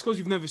because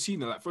you've never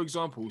seen it. Like, for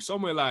example,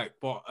 somewhere like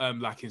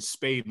in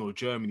Spain or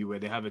Germany, where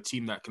they have a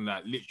team that can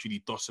like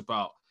literally doss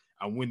about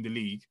and win the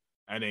league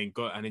and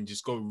then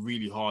just go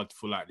really hard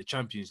for like the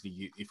Champions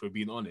League, if we're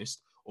being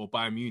honest, or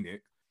Bayern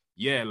Munich.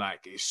 Yeah,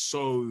 like it's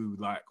so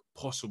like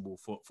possible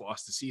for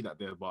us to see that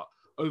there, but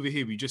over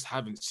here, we just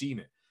haven't seen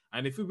it.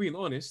 And if we're being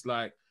honest,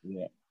 like,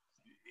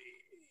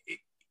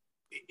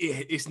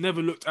 it's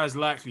never looked as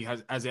likely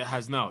as it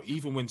has now.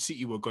 Even when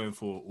City were going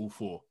for all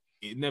four,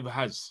 it never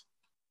has.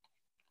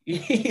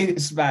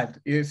 It's bad.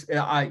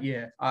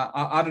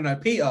 I don't know,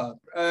 Peter.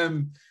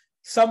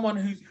 Someone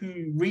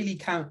who really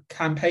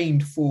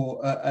campaigned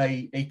for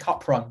a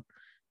cup run.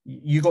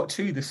 You got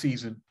 2 this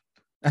season.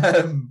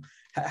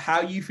 How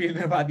are you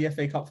feeling about the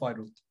FA Cup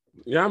final?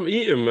 Yeah, I'm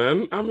eating,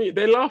 man. I mean,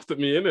 they laughed at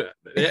me, innit?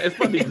 Yeah, it's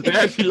funny because they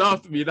actually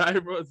laughed at me. That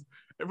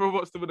everyone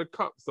wants to win a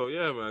cup. So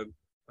yeah,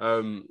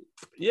 man.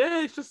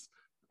 It's just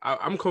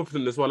I'm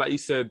confident as well. Like you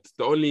said,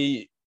 the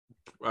only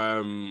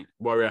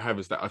worry I have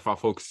is that if our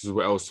focus is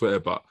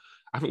elsewhere, but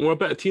I think we're a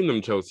better team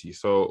than Chelsea.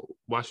 So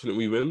why shouldn't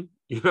we win?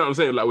 You know what I'm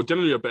saying? Like, we're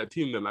generally a better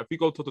team than. Like, if we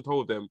go toe to toe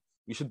with them,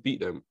 we should beat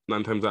them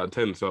 9 times out of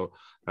 10. So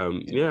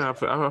I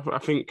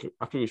think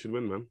we should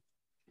win, man.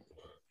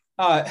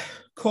 All right,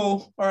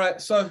 cool. All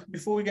right, so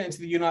before we get into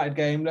the United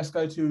game, let's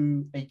go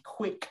to a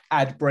quick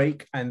ad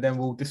break and then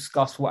we'll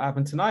discuss what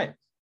happened tonight.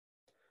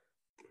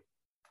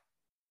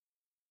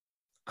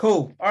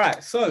 Cool. All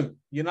right, so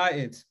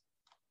United,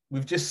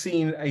 we've just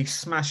seen a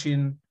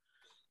smashing,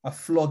 a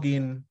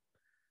flogging.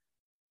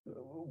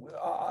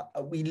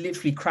 We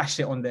literally crashed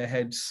it on their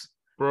heads.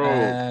 Bro,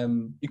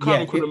 you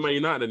can't call them Man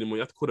United anymore.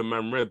 You have to call them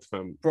Man Red,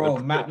 fam. Bro,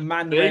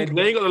 Man Red.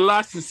 They ain't got the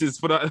licenses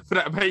for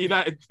that Man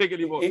United thing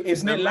anymore.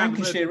 Isn't it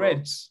Lancashire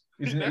Reds?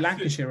 Isn't it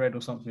Lancashire Red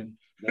or something?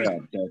 They are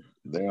dead.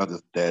 They are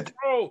just dead.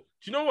 Bro, do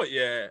you know what?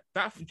 Yeah,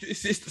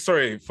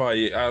 sorry,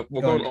 Faye.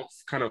 We're going off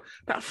kind of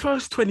that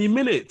first 20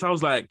 minutes. I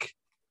was like,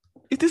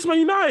 is this Man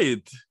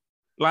United?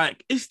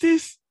 Like, is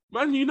this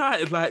Man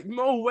United? Like,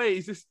 no way.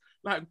 Is this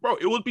like, bro?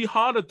 It would be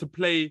harder to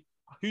play.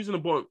 Who's in the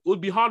ball? It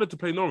would be harder to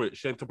play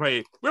Norwich than to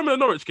play. Remember the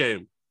Norwich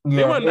game? Yeah,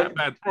 they weren't that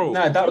bad, bro.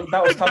 No, that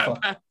was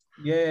tougher.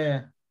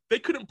 Yeah, they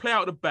couldn't play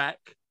out the back.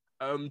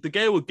 The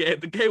guy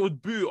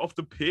would boo off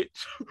the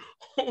pitch.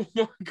 Oh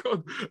my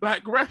god!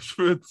 Like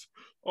Rashford.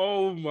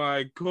 Oh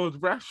my god,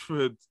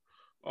 Rashford.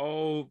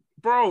 Oh,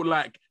 bro,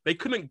 like they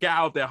couldn't get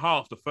out of their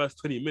half the first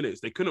 20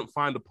 minutes. They couldn't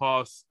find the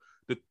pass.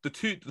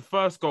 The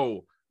first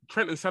goal.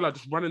 Trent and Salah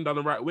just running down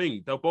the right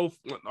wing. They're both.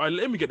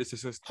 Let me get this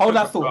assist. Hold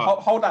that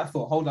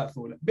thought.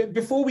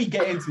 Before we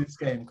get into this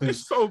game, because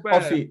it's so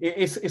bad.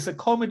 It's a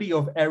comedy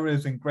of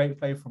errors and great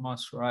play from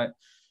us, right?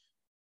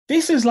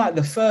 This is like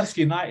the first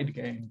United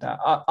game that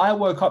I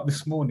woke up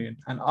this morning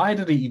and I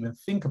didn't even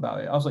think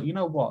about it. I was like, you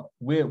know what?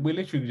 We're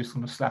literally just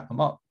going to slap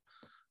them up.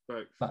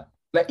 Right.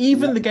 Like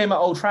even the game at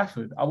Old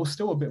Trafford, I was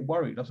still a bit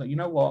worried. I was like, you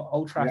know what?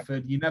 Old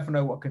Trafford, you never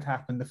know what could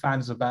happen. The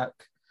fans are back.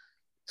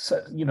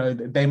 So,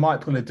 they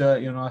might pull a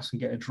dirty on us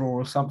and get a draw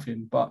or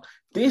something. But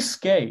this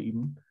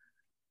game,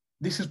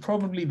 this is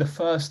probably the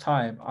first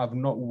time I've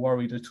not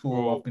worried at all.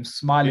 Bro, I've been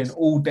smiling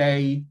all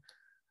day.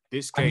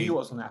 I knew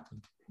what was going to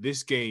happen.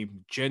 This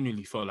game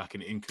genuinely felt like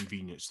an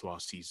inconvenience to our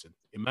season.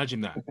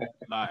 Imagine that.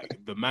 Like,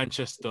 the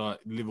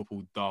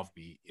Manchester-Liverpool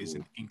derby is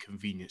an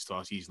inconvenience to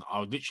our season. I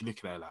was literally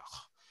looking at it like,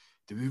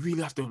 do we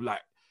really have to,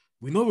 like,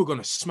 we know we're going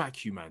to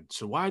smack you, man.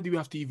 So why do we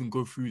have to even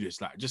go through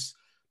this? Like, just,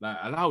 like,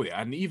 allow it.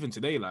 And even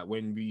today, like,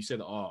 when we said,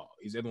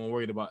 is anyone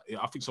worried about it?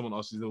 I think someone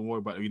else is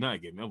worried about the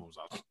United game. Everyone was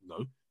like,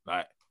 no.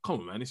 Like,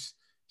 come on, man. It's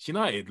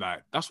United.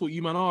 Like, that's what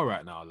you man are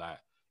right now. Like,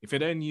 if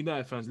there are any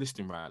United fans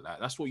listening, right, like,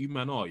 that's what you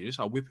man are. You're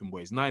just our whipping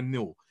boys.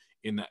 9-0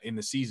 in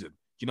the season.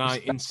 You know how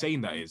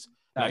insane that is?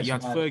 Like, you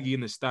had Fergie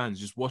in the stands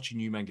just watching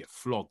you man get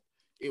flogged.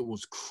 It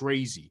was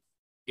crazy.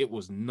 It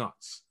was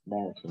nuts.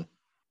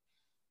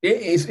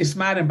 It's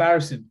mad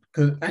embarrassing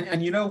because,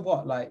 and you know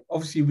what? Like,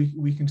 obviously,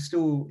 we can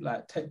still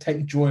like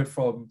take joy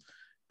from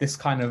this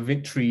kind of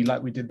victory,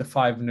 like we did the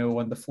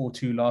 5-0 and the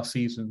 4-2 last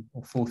season,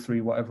 or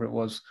 4-3, whatever it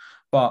was.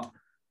 But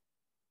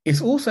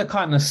it's also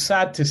kind of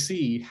sad to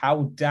see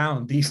how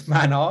down these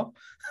men are.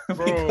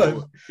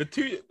 Bro,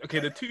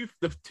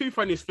 the two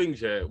funniest things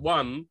here.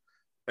 One,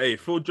 hey,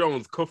 Phil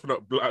Jones coughing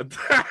up blood.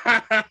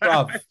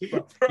 Bro,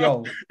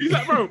 yo. He's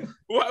like, bro,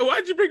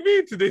 why'd you bring me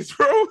into this,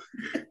 bro?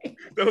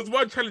 There was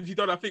one challenge he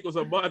done, I think it was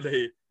on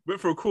Monday.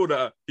 Went for a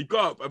corner, he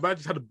got up, and man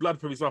just had the blood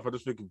from his mouth. I'm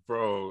just thinking,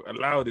 bro,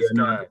 allow this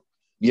guy.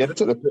 Yeah, they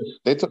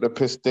took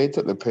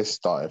the piss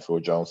starting Phil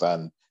Jones,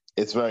 and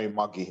it's very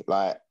muggy.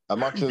 Like, as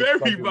much as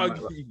very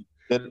muggy.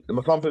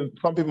 Some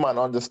people might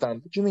not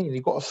understand. What do you mean?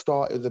 You got to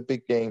start as a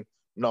big game.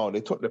 No,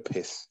 they took the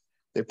piss.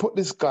 They put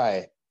this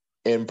guy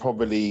in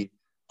probably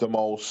the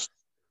most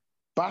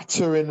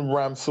battering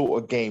ram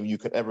sort of game you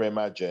could ever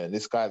imagine.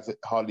 This guy's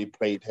hardly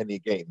played any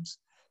games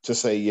to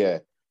say, yeah,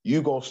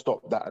 you go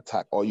stop that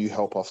attack or you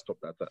help us stop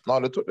that attack. No,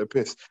 they took the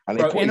piss. And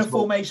in a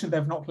formation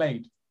they've not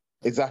played.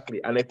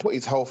 Exactly. And they put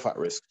his health at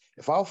risk.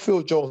 If I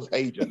Phil Jones'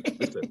 agent,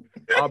 listen,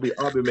 I'll be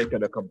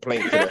making a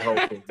complaint to the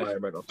health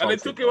environment or something. And they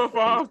took him off for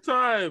half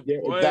time. Yeah,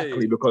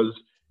 exactly,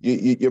 because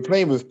you're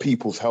playing with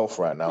people's health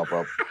right now,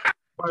 bro. Do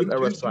you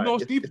know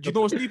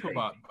what's deep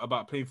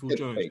about playing Phil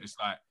Jones? It's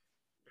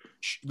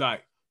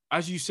like,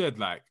 as you said,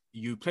 like,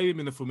 you played him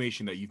in a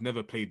formation that you've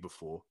never played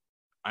before,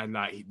 and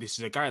like, this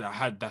is a guy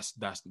that's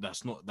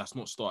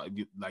not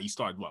started. Like, he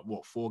started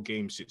what 4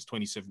 games since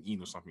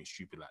 2017 or something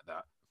stupid like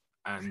that,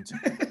 and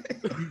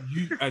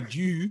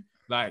you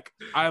like,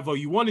 either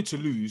you wanted to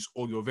lose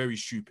or you're very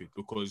stupid,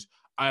 because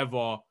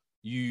either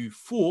you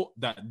thought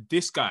that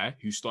this guy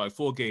who started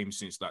 4 games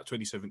since like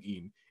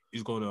 2017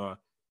 is gonna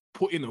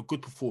put in a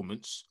good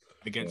performance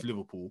against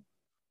Liverpool,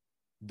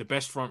 the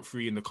best front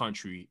three in the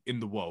country, in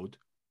the world,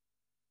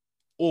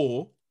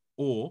 or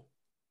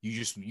you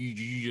just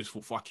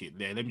thought, fuck it,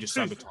 let me just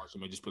sabotage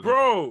him and just put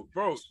bro,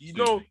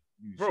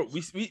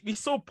 we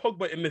saw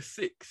Pogba in the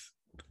 6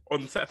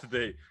 on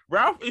Saturday.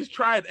 Ralph is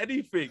trying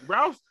anything.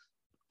 Ralph's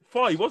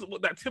he wasn't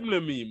that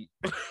Timberland meme.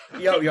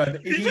 Yo,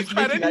 he's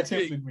tried that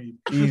Timberland meme.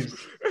 He's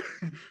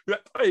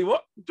hey,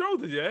 what?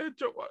 Jones, yeah?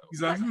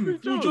 He's like,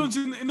 Phil Jones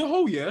in the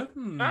hole, yeah?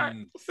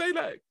 Say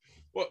like,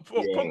 what,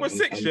 Pogba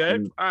 6, yeah?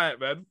 All right,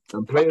 man.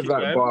 And players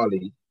like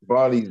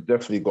Barley's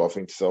definitely got to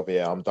think to himself,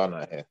 yeah, I'm done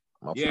out here.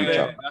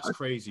 That's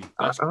crazy.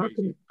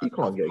 He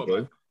can't get a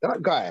game.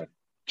 That guy,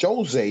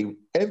 Jose,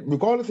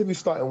 regardless if he's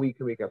starting week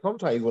in, week out,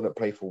 sometimes he's going to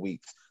play for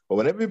weeks. But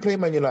whenever we play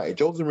Man United,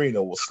 Jose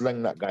Mourinho will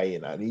sling that guy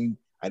in, and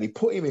he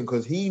put him in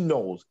because he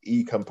knows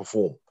he can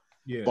perform.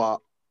 Yeah. But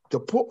to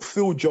put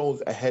Phil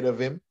Jones ahead of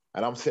him,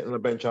 and I'm sitting on the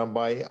bench and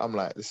by it, I'm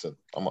like, listen,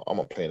 I'm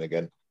not playing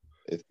again.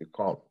 I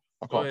can't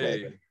play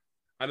again.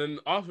 And then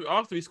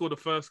after he scored the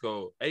first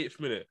goal, 8th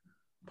minute,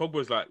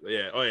 Pogba's like,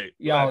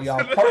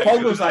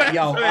 Pogba's like,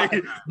 yo,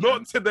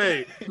 not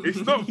today.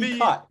 It's not me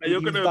that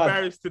you're going to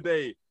embarrass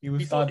today. He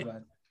was done,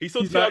 man. He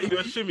saw Thiago do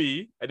a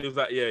shimmy, and he was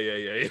like, yeah.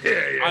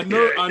 I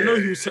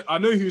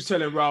know he was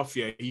telling Ralph,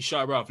 he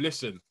shot Ralph,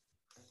 listen,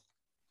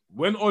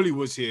 when Ollie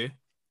was here,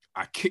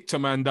 I kicked a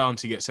man down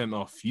to get sent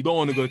off. You don't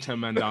want to go 10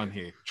 man down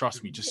here.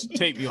 Trust me. Just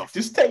take me off.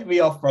 Just take me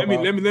off, bro.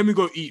 Let me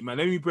go eat, man.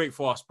 Let me break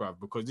fast, bro,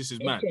 because this is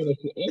mad.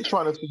 He's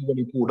trying to see when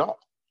he pulled up.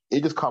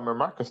 It just come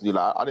miraculously.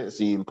 Like, I didn't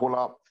see him pull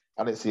up.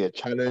 I didn't see a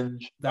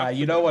challenge. Nah,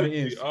 you know what it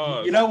is.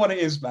 You know what it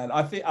is, man.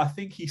 I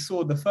think he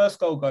saw the first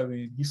goal go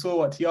in. He saw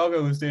what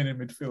Thiago was doing in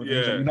midfield. Yeah. He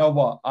was like, you know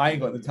what? I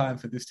ain't got the time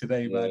for this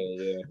today, man.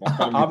 Yeah.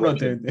 I'm not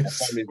doing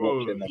this.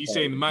 Bro, he's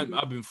saying, man,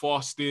 I've been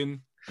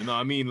fasting. You know what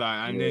I mean?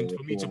 Like, and then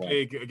for me to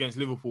play against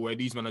Liverpool, where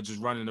these men are just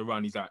running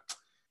around, he's like,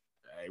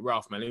 hey,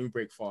 Ralph, man, let me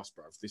break fast,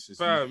 bro. This is...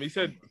 Fam, he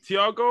said,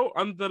 Thiago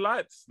under the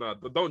lights? No,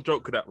 don't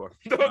joke with that one.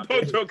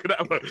 Don't joke with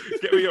that one.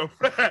 Get me off.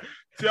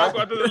 Thiago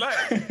under the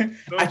lights?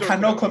 I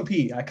cannot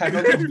compete.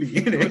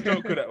 Don't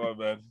joke with that one,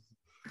 man.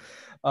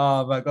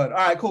 Oh, my God. All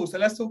right, cool. So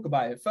let's talk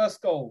about it.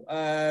 First goal.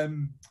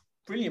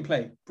 Brilliant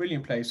play.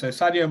 So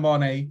Sadio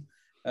Mane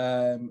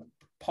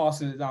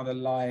passes it down the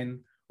line.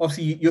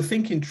 obviously you're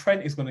thinking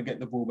Trent is going to get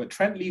the ball, but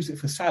Trent leaves it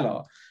for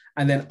Salah.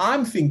 And then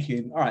I'm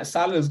thinking, all right,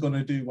 Salah's going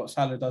to do what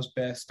Salah does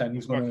best, and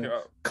he's going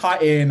to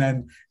cut in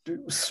and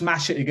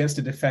smash it against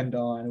the defender,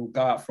 and he'll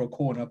go out for a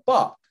corner.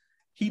 But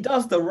he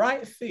does the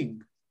right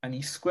thing, and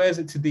he squares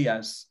it to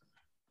Diaz.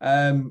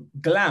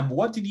 Glam,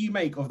 what did you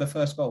make of the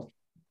first goal?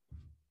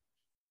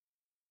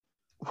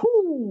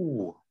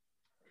 Whoo.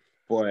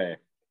 Boy,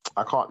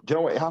 I can't. Do you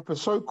know what? It happened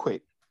so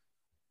quick.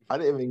 I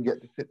didn't even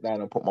get to sit down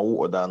and put my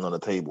water down on the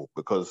table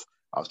because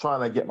I was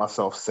trying to get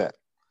myself set.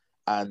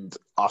 And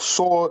I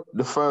saw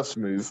the first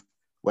move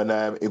when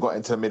it got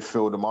into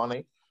midfield,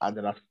 Mane, and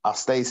then I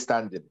stayed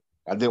standing.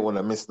 I didn't want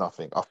to miss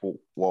nothing. I thought,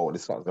 whoa,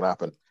 this is going to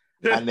happen.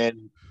 And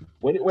then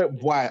when it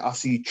went wide, I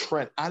see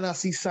Trent and I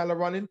see Salah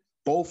running.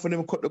 Both of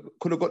them could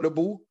have got the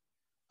ball.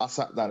 I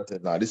sat down and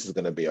said, no, this is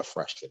going to be a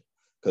thrashing.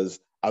 Because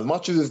as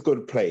much as it's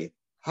good play,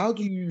 how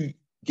do you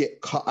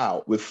get cut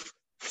out with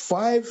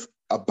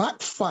a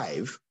back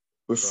five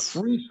with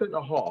 3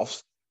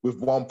 centre-halves with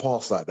one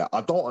pass like that?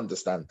 I don't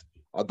understand.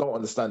 I don't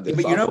understand it.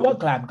 But you know what,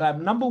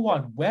 Glam? Number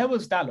one, where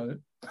was Dallo?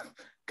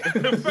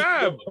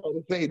 Fab.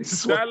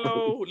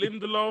 Dallo,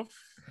 Lindelof.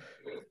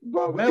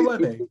 Bro, where were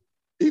they?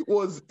 It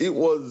was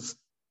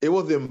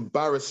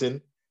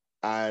embarrassing,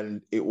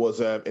 and it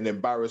was an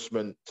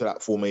embarrassment to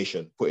that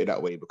formation. Put it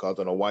that way, because I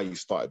don't know why you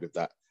started with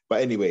that.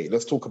 But anyway,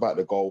 let's talk about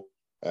the goal.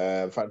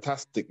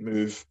 Fantastic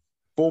move.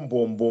 Boom,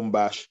 boom, boom,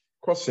 bash.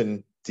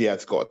 Crossing,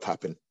 Diaz got a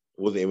tapping. It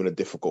wasn't even a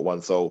difficult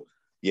one. So,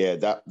 yeah,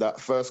 that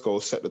first goal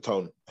set the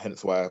tone,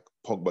 hence why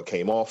Pogba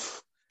came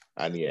off.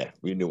 And, yeah,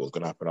 we knew what was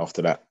going to happen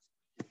after that.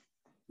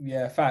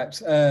 Yeah,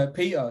 facts.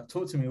 Peter,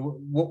 talk to me.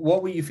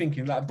 What were you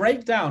thinking? Like,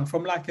 break down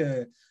from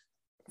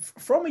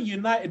a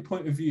United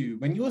point of view,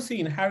 when you're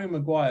seeing Harry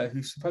Maguire,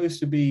 who's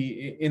supposed to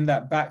be in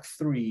that back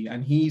three,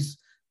 and he's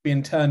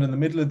being turned in the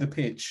middle of the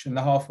pitch in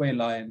the halfway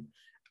line,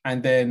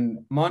 and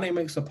then Mane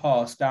makes a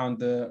pass down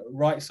the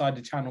right side of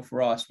the channel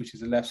for us, which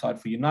is the left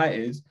side for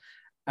United,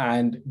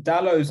 and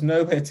Dallow's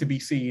nowhere to be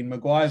seen.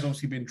 Maguire's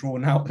obviously been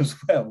drawn out as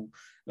well.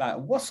 Like,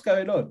 what's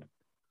going on?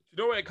 You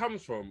know where it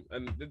comes from?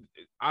 And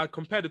I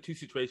compare the two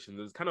situations.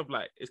 It's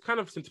kind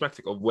of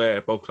symptomatic of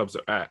where both clubs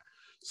are at.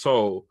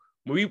 So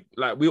we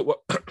have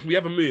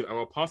a move and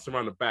we're passing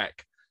around the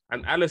back,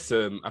 and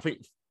Alisson, I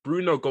think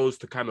Bruno goes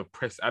to kind of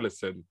press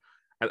Alisson,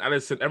 and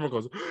Alisson, everyone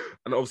goes,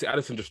 and obviously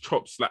Alisson just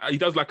chops, like he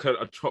does like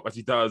a chop as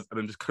he does, and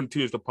then just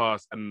continues to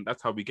pass, and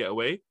that's how we get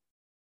away.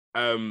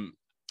 And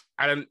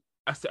then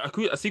a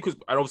sequence,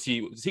 and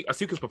obviously a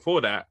sequence before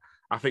that,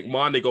 I think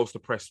Mane goes to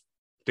press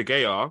De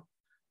Gea,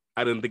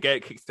 and then De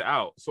Gea kicks it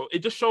out. So it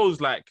just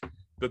shows like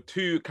the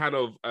two kind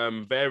of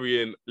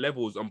varying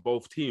levels on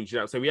both teams. You know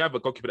what I'm saying? We have a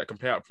goalkeeper that can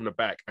play out from the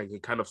back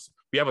and can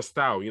we have a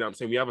style, you know what I'm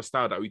saying? We have a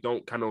style that we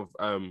don't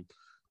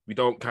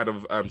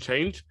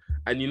change.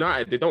 And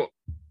United, they don't,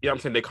 you know what I'm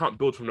saying? They can't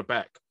build from the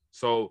back.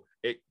 So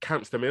it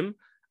camps them in.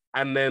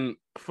 And then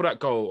for that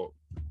goal,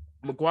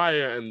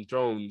 Maguire and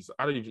Jones,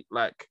 I don't even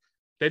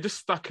they're just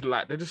stuck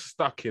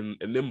in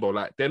limbo.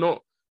 Like they're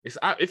not,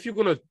 if you're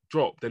going to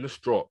drop, then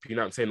just drop, you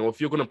know what I'm saying? Or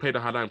if you're going to play the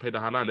high line, play the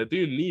high line. They're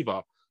doing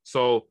neither.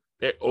 So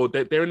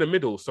they're in the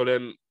middle. So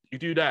then you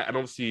do that, and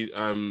obviously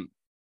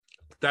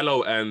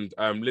Dallo and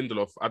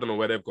Lindelof, I don't know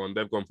where they've gone.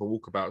 They've gone for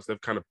walkabouts.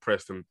 They've kind of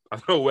pressed, and I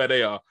don't know where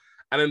they are.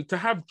 And then to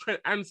have Trent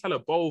and Salah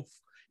both,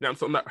 you know,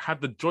 something that had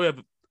the joy of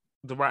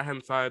the right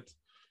hand side.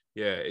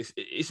 Yeah,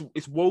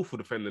 it's woeful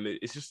defending.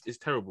 It's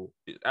terrible.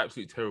 It's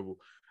absolutely terrible.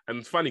 And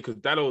it's funny because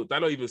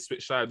Dallo even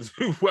switched sides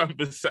with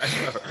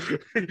Wan-Bissaka,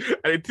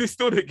 and it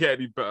still didn't get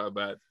any better,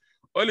 man.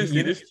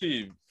 Honestly, this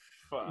team.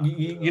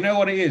 You know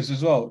what it is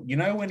as well? You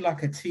know when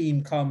like a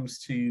team comes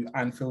to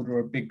Anfield or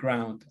a big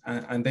ground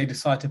and they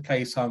decide to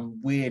play some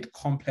weird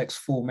complex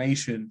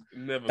formation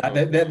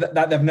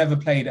that they've never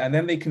played, and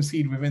then they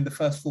concede within the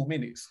first 4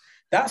 minutes.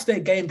 That's their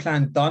game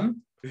plan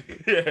done.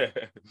 Yeah.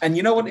 And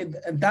you know what?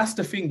 That's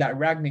the thing that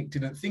Rangnick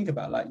didn't think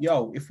about. Like,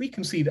 yo, if we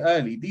concede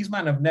early, these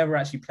men have never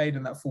actually played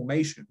in that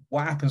formation.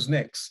 What happens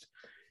next?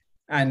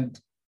 And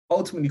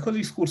ultimately, because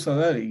he scored so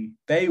early,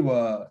 they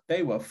were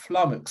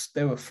flummoxed.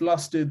 They were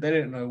flustered. They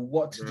didn't know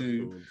what to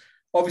do.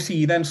 Obviously,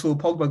 you then saw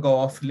Pogba go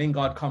off.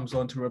 Lingard comes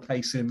on to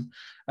replace him.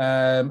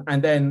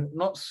 And then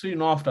not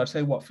soon after, I'd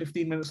say,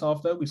 15 minutes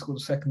after, we scored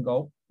the second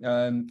goal.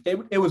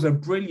 It was a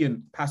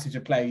brilliant passage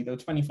of play. There were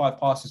 25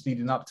 passes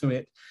leading up to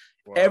it.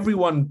 Wow.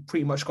 Everyone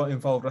pretty much got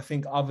involved, I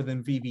think, other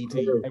than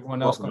VVD.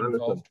 Everyone else got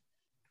involved.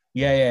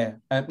 Yeah.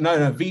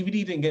 No, VVD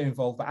didn't get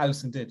involved, but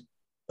Alisson did.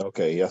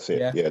 Okay, that's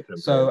it. Yeah.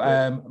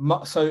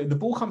 So the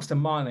ball comes to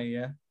Mane,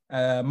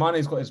 yeah?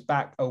 Mane's got his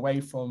back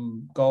away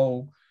from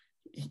goal,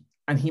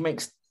 and he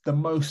makes the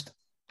most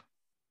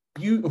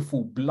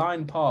beautiful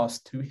blind pass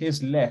to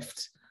his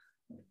left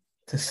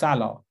to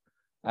Salah.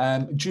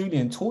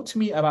 Julian, talk to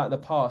me about the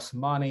pass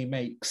Mane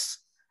makes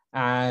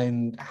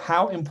and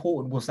how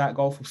important was that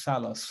goal for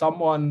Salah,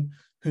 someone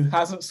who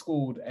hasn't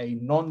scored a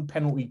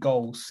non-penalty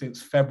goal since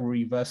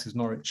February versus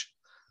Norwich.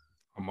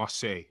 I must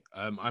say,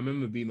 I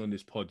remember being on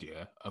this pod,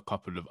 I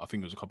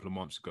think it was a couple of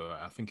months ago.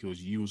 I think it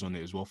was you was on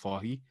it as well,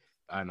 Fahi.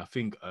 And I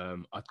think,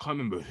 I can't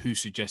remember who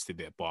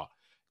suggested it, but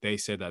they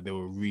said that they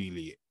were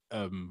really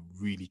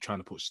trying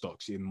to put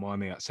stocks in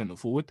Mane at centre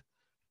forward,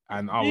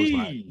 and I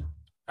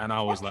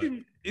was like,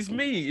 it's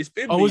me. It's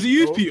been oh, me. was it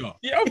you, bro. Peter?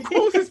 Yeah, of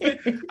course it's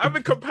been. I've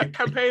been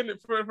campaigning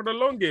for the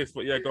longest,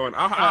 but yeah, go on.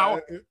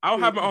 I'll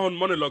have my own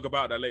monologue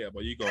about that later,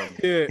 but you go on.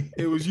 Yeah,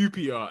 it was you,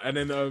 Peter, and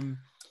then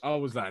I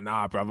was like,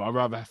 nah, bro, I'd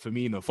rather have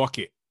Firmino. Fuck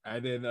it.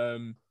 And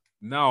then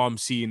now I'm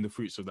seeing the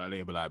fruits of that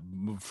later. But like,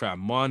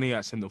 fam, Mane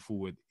at centre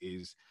forward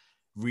is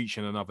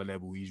reaching another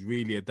level. He's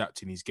really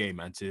adapting his game,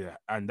 and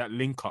that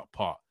link up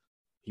part.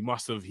 He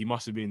must have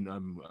been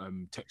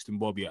texting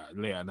Bobby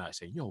late at night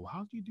saying, "Yo,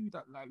 how do you do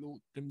that? Like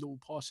them little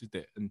passes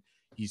there?" And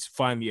he's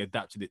finally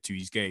adapted it to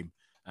his game.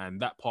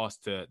 And that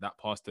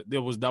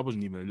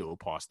wasn't even a little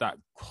pass. That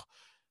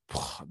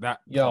It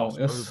was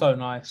over, so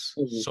nice,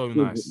 so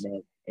nice,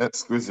 man.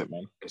 Exquisite,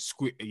 man.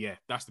 Yeah,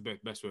 that's the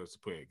best way to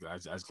put it.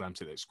 As Glam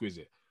said,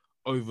 exquisite.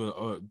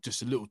 Over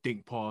just a little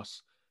dink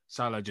pass.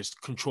 Salah just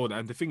controlled it.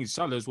 And the thing is,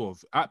 Salah as well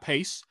at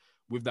pace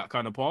with that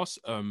kind of pass.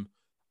 I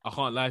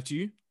can't lie to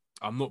you.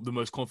 I'm not the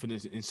most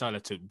confident in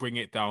Salah to bring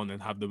it down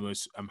and have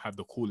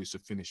the coolest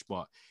of finish,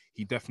 but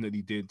he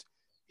definitely did.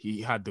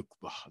 He had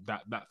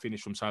that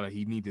finish from Salah.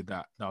 He needed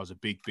that. That was a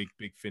big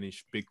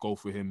finish, big goal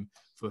for him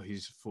for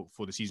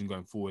the season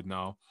going forward.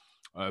 Now,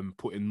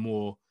 putting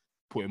more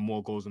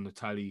goals on the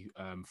tally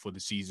for the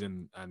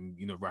season, and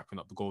wrapping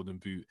up the Golden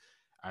Boot.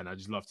 And I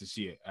just love to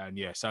see it. And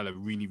yeah, Salah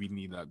really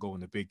needed that goal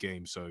in the big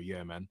game. So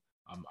yeah, man,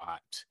 I'm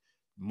at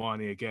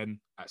Mane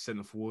again at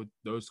centre forward.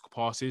 Those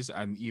passes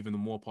and even the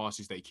more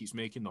passes that he keeps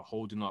making, the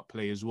holding up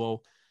play as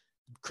well.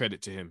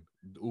 Credit to him.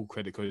 All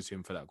credit goes to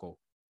him for that goal.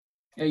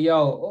 Yeah,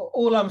 yo,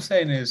 all I'm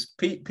saying is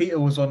Peter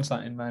was on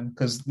something, man.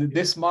 Because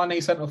this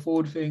Mane centre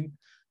forward thing,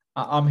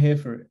 I'm here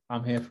for it.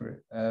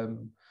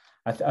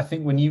 I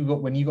think when you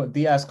got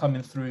Diaz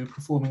coming through,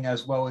 performing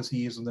as well as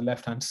he is on the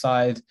left hand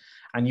side,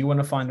 and you want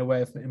to find a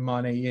way of putting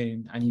Mane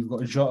in, and you've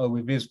got Jota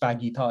with his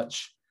baggy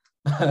touch,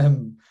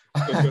 and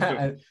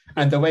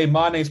the way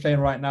Mane's playing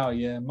right now,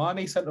 yeah,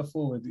 Mane centre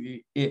forward,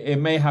 it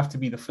may have to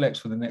be the flex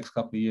for the next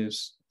couple of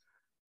years,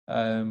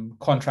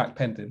 contract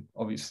pending,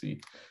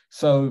 obviously.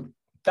 So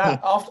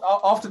that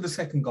after the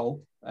second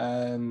goal,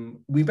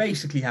 we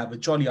basically have a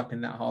jolly up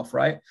in that half,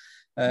 right?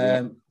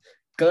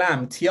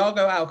 Glam,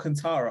 Thiago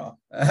Alcantara.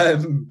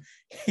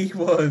 He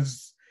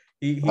was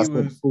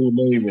full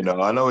name,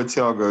 I know what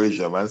Thiago is,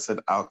 man. Said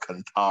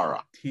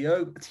Alcantara.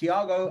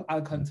 Thiago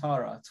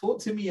Alcantara. Talk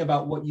to me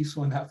about what you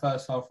saw in that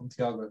first half from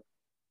Thiago.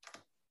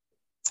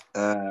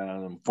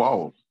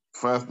 Wow,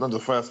 not the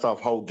first half,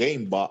 whole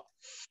game, but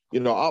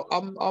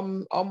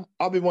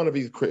I'll be one of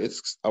his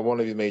critics. I'm one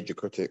of his major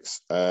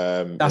critics.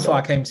 That's why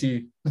I came to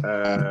you.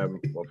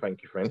 Well,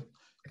 thank you, friend.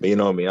 But you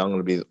know me, I'm going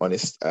to be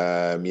honest.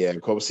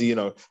 Obviously,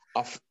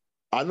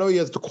 I know he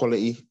has the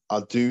quality. I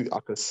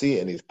can see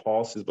it in his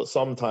passes, but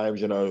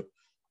sometimes,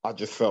 I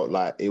just felt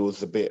like it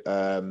was a bit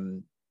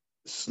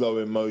slow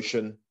in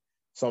motion.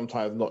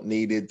 Sometimes not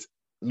needed.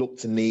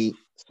 Looked neat.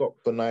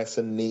 Socks are nice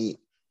and neat.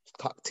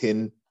 Tucked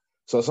in.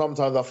 So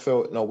sometimes I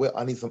felt,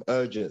 I need some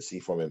urgency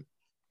from him.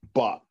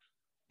 But,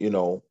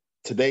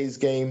 today's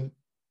game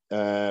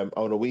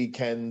on the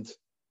weekend,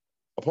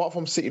 apart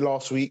from City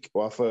last week,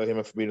 where I thought him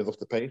and Fabinho's off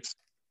the pace,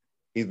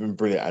 he's been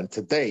brilliant. And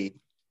today,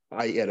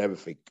 I had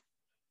everything.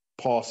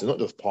 Passing, not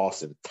just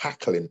passing,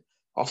 tackling.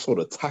 I saw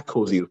the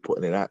tackles he was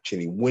putting in,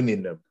 actually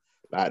winning them.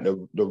 Like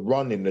the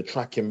running, the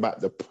tracking back,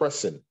 the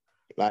pressing.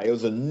 Like he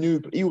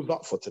was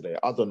up for today.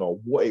 I don't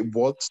know what it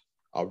was.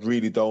 I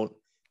really don't.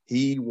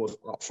 He was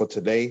up for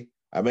today.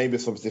 And maybe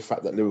it's obviously the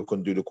fact that Liverpool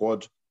can do the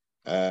quad.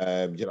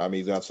 He's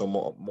going to have some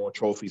more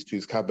trophies to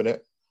his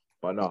cabinet.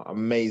 But no,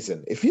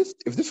 amazing. If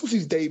this was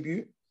his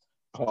debut,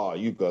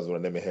 you guys want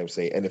to let me hear him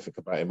say anything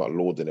about him, about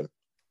lauding him.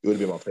 He would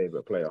have been my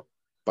favourite player.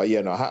 But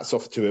yeah, no, hats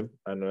off to him.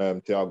 And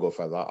Thiago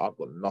fans, I've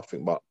got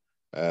nothing but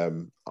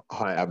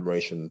high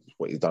admiration for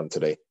what he's done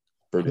today.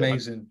 Brilliant.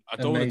 Amazing. I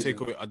don't want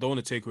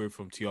to take away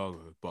from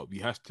Thiago, but we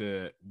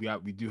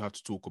do have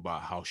to talk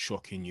about how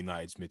shocking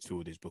United's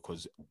midfield is,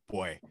 because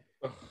boy,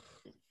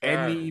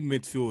 any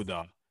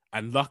midfielder,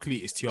 and luckily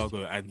it's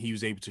Thiago and he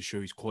was able to show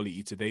his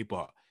quality today,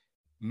 but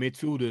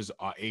midfielders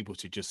are able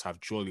to just have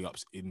jolly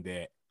ups in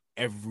there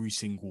every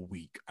single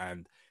week.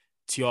 And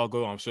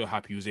Thiago, I'm so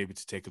happy he was able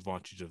to take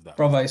advantage of that.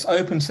 Brother, it's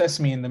open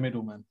sesame in the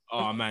middle, man.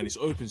 Oh man, it's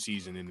open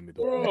season in the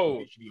middle. Bro.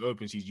 Literally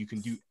open season. You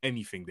can do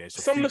anything there.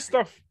 So some of the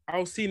stuff I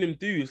was seeing him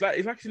do, it's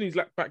like he's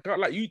like back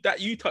like you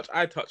touch,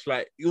 I touch.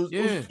 Like it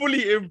was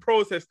fully in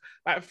process.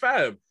 Like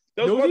fam,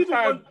 there was one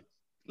time,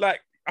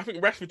 like I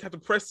think Rashford had to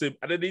press him,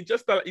 and then he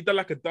done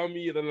like a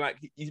dummy, and then like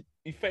he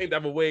feigned the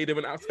other way, then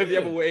went outside the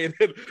other way, and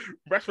then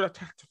Rashford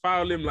had to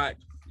foul him. Like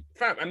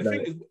fam, and the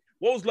thing is,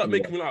 what was like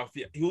making me laugh?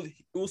 Yeah, it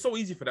was so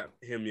easy for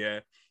him.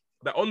 Yeah,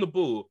 that on the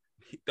ball,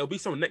 there'll be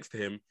someone next to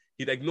him.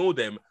 He'd ignore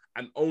them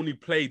and only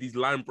play these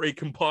line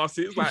breaking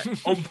passes like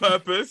on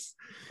purpose.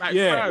 Like,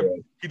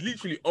 he'd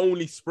literally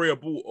only spray a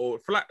ball, or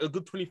for like a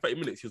good 20, 30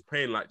 minutes, he was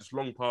playing like just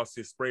long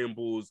passes, spraying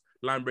balls,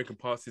 line breaking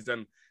passes,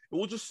 and it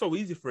was just so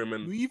easy for him.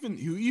 And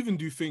you even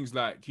do things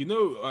like,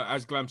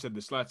 as Glam said,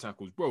 the slide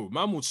tackles, bro.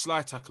 Man would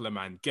slide tackle a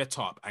man, get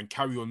up, and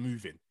carry on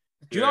moving.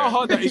 Do you know how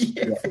hard that is?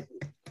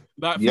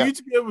 Like for you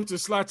to be able to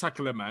slide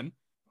tackle a man,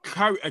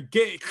 get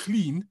it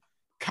clean,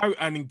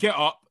 and then get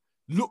up,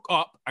 look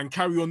up, and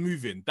carry on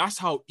moving. That's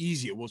how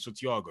easy it was for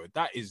Thiago.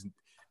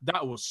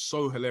 That was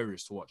so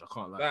hilarious to watch. I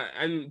can't lie.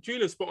 And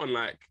Julian's spot on,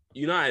 like,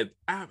 United,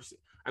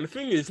 absolutely. And the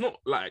thing is, not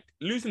like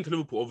losing to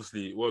Liverpool,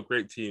 obviously, we're a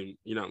great team,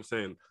 you know what I'm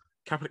saying?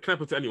 Can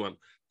happen to anyone.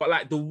 But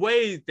like the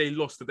way they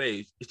lost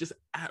today is just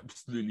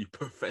absolutely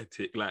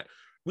pathetic. Like,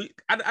 we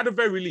at the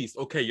very least,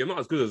 okay, you're not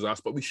as good as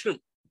us, but we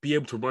shouldn't be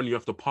able to run you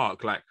off the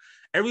park. Like,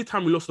 every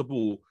time we lost the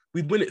ball,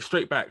 we'd win it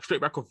straight back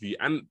off you.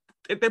 And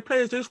their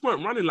players, they just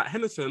weren't running. Like,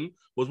 Henderson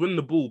was winning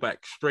the ball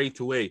back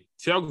straight away.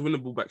 Thiago was winning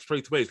the ball back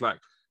straight away. It's like,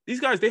 these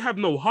guys, they have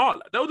no heart.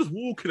 Like, they were just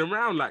walking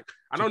around. Like,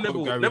 I know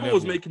Neville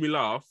was making me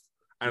laugh.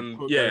 And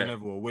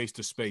Neville, a waste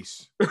of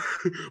space.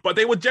 But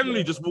they were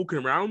generally just walking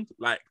around.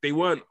 Like, there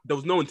was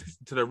no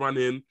intensity to their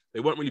running. They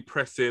weren't really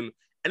pressing.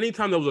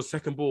 Anytime there was a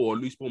second ball or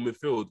loose ball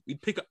midfield,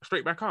 we'd pick up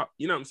straight back up.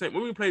 You know what I'm saying?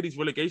 When we play these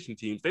relegation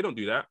teams, they don't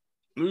do that.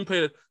 When we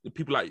play the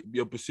people like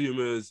your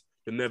Basumas,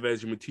 your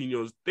Neves, your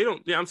Moutinho's, they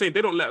don't, I'm saying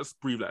they don't let us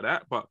breathe like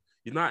that. But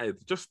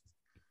United, just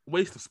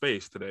waste of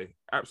space today.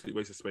 Absolute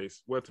waste of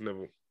space. Word to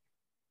Neville.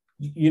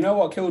 You know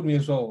what killed me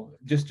as well?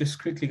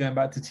 Just quickly going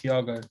back to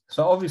Thiago.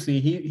 So obviously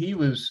he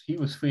was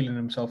feeling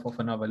himself off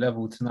another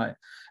level tonight.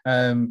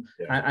 And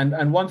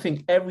one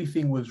thing,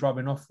 everything was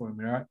rubbing off for him,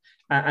 right?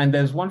 And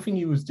there's one thing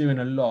he was doing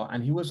a lot,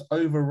 and he was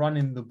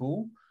overrunning the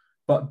ball.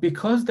 But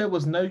because there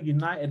was no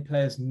United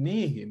players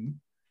near him,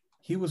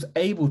 he was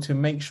able to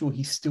make sure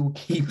he still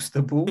keeps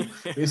the ball.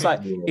 It's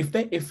like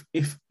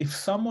if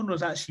someone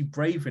was actually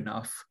brave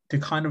enough to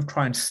kind of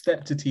try and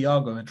step to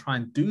Thiago and try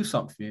and do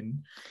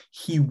something,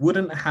 he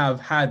wouldn't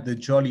have had the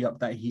jolly up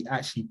that he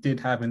actually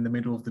did have in the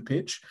middle of the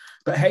pitch.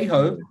 But hey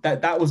ho,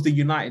 that was the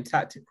United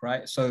tactic,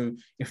 right? So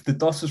if the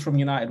Dossers from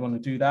United want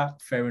to do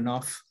that, fair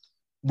enough.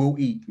 We'll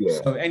eat.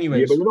 Yeah. So anyways.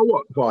 Yeah, but you know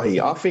what,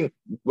 Fahi? I think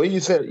when you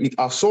said,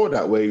 I saw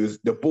that where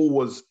the ball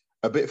was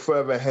a bit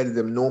further ahead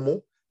than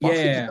normal.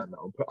 Yeah,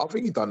 I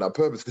think he done that on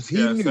purpose because he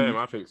knew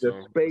the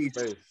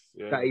space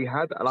that he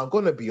had. And I'm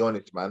going to be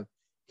honest, man.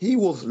 He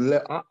was...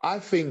 I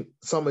think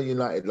some of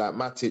United, like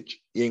Matic,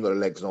 he ain't got the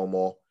legs no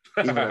more.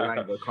 Even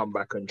Elanga come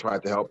back and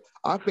tried to help.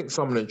 I think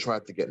some of them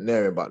tried to get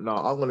near him, but no,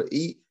 I'm going to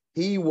eat.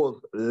 He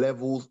was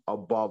levels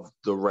above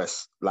the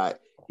rest. Like,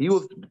 he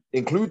was,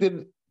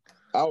 including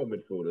our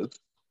midfielders,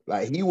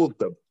 like, he was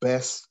the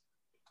best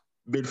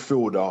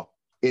midfielder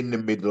in the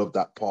middle of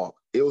that park.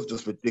 It was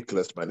just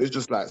ridiculous, man. It was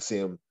just like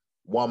seeing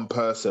one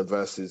person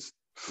versus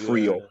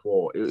three or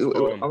four.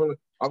 I'm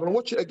gonna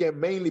watch it again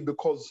mainly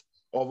because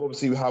of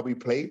obviously how we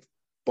played,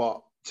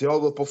 but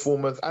Thiago's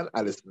performance and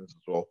Alisson's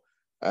as well,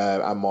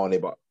 and Mane.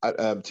 But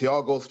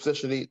Thiago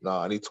especially,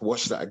 I need to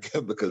watch that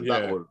again because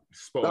that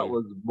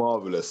was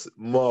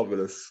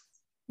marvelous.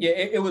 Yeah,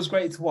 it was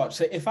great to watch.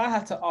 So if I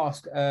had to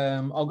ask,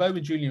 I'll go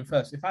with Julian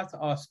first. If I had to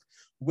ask,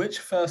 which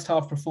first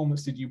half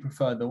performance did you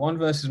prefer? The one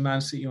versus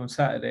Man City on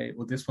Saturday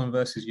or this one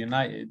versus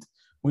United?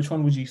 Which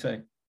one would you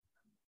say?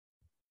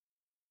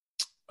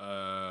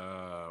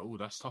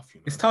 That's tough.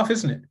 It's tough,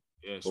 isn't it?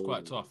 Yeah, it's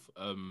quite tough.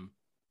 I'm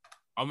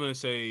gonna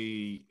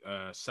say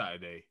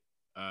Saturday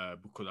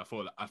because I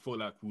felt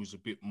like it was a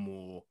bit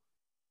more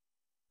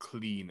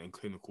clean and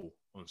clinical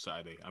on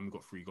Saturday, and we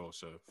got 3 goals,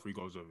 so 3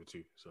 goals over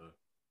 2. So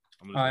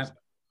I'm gonna say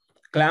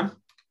Glam.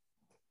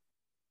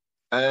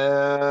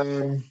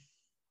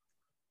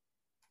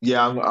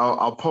 Yeah,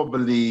 I'll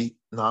probably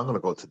I'm gonna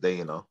go today.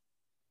 You know,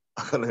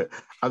 I'm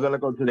gonna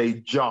go today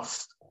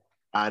just.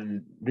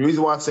 And the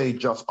reason why I say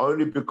just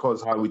only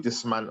because how we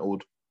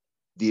dismantled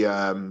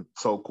the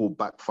so-called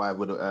back five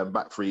with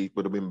back three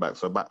with the wing back,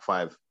 so back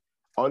five.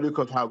 Only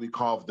because how we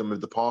carved them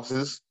with the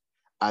passes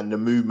and the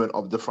movement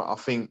of the front. I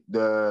think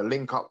the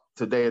link up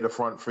today of the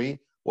front three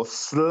was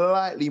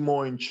slightly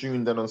more in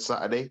tune than on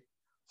Saturday.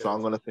 So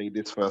I'm gonna say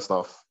this first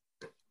half.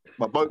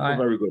 But both were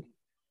very good.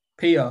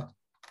 Peter.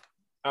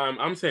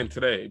 I'm saying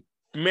today,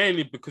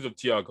 mainly because of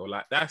Thiago.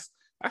 Like that's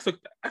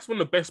one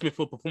of the best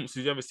midfield performances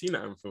you've ever seen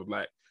at Anfield.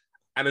 Like.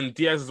 And then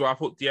Diaz as well. I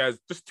thought Diaz,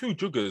 just two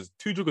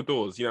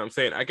juggerdoors, you know what I'm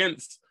saying?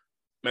 Against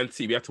Man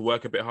City, we had to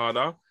work a bit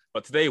harder.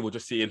 But today, we're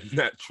just seeing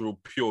natural,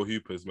 pure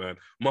hoopers, man.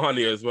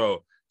 Mane as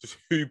well, just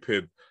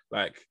hooping.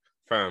 Like,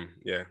 fam,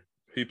 yeah,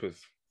 hoopers.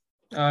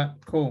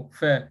 Cool,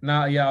 fair.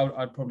 Now,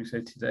 I'd probably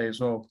say today as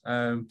well.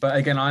 But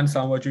again, I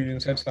understand what Julian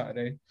said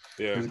Saturday.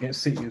 Yeah. It was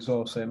against City as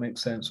well, so it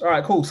makes sense. All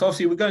right, cool. So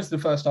obviously, we're going to the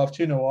first half.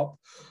 Do you know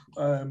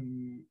what?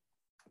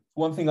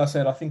 One thing I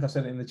think I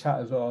said it in the chat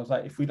as well. I was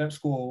like, if we don't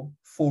score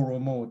 4 or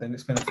more, then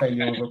it's been a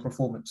failure of a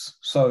performance.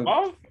 So,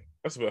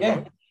 that's a bit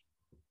hard.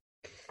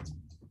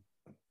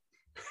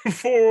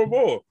 4 or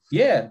more.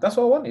 Yeah, that's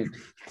what I wanted.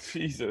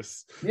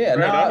 Jesus. Yeah,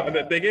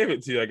 They gave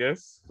it to you, I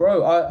guess.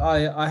 Bro,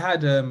 I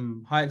had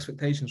high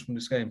expectations from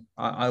this game.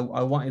 I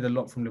wanted a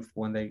lot from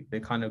Liverpool, and they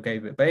kind of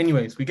gave it. But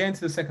anyways, we get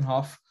into the second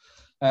half.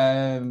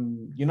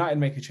 United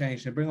make a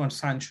change. They bring on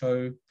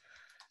Sancho.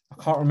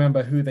 I can't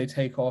remember who they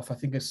take off. I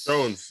think it's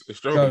Jones. It's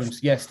Jones.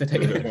 Jones. Yes, they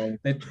take Who else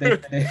They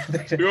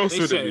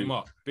did set it? him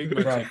up. Big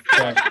Right.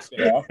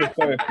 Yeah, I feel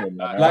sorry for him,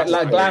 man.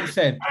 like Glam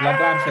said,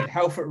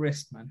 health at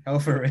risk, man.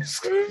 Health at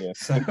risk. Yeah.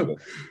 So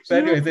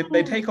anyway,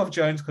 they take off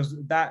Jones because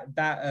that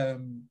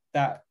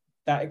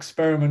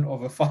experiment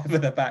of a 5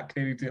 at the back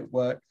clearly didn't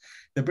work.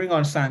 They bring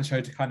on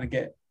Sancho to kind of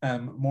get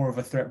more of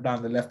a threat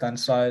down the left-hand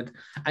side.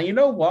 And you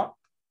know what?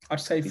 I'd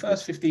say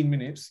first 15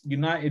 minutes,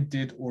 United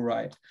did all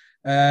right.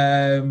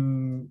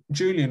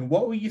 Julian,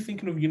 what were you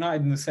thinking of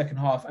United in the second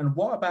half? And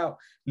what about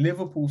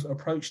Liverpool's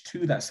approach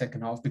to that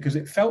second half? Because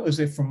it felt as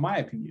if, from my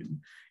opinion,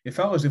 it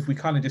felt as if we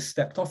kind of just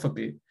stepped off a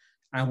bit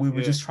and we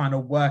were just trying to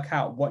work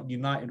out what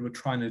United were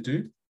trying to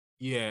do.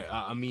 Yeah,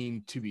 I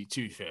mean, to be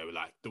fair,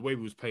 like the way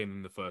we was playing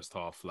in the first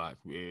half, like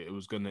it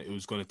was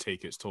gonna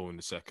take its toll in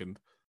the second.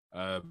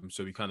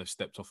 So we kind of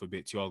stepped off a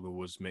bit. Thiago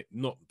was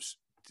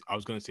I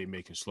was going to say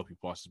making sloppy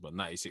passes, but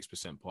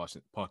 96%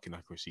 parking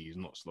accuracy is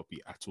not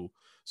sloppy at all.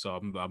 So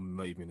I'm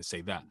not even going to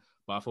say that.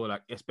 But I feel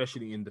like,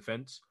 especially in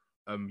defence,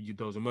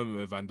 there was a moment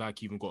where Van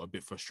Dijk even got a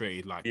bit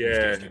frustrated. Like, he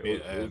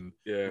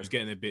was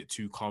getting a bit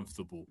too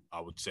comfortable,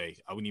 I would say.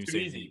 I wouldn't even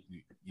say easy.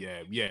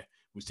 He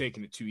was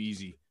taking it too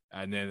easy.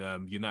 And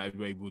then United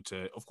were able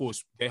to, of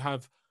course, they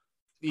have,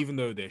 even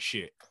though they're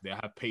shit, they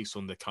have pace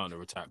on the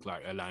counter-attack,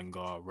 like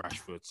Elanga,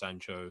 Rashford,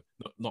 Sancho.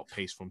 Not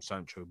pace from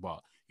Sancho,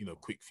 but,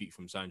 quick feet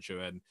from Sancho.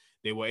 And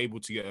they were able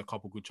to get a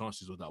couple good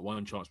chances with that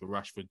one chance where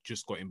Rashford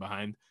just got in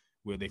behind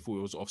where they thought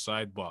it was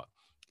offside. But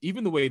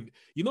even the way,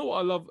 what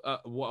I love,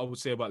 what I would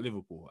say about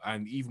Liverpool,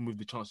 and even with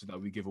the chances that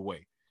we give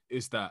away,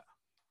 is that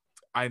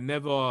I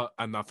never,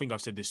 and I think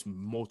I've said this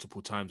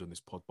multiple times on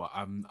this pod, but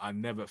I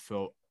never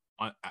felt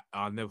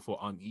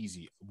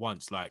uneasy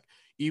once. Like,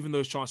 even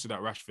those chances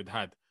that Rashford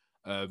had,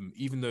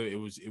 even though it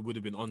would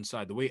have been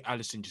onside, the way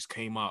Alisson just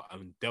came out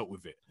and dealt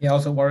with it. Yeah, I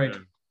wasn't worried.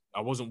 I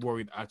wasn't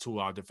worried at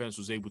all. Our defense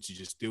was able to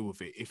just deal with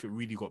it. If it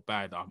really got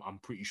bad, I'm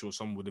pretty sure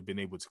someone would have been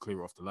able to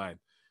clear off the line.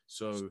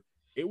 So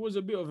it was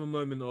a bit of a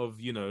moment of,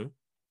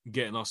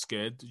 getting us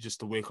scared just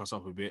to wake us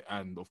up a bit.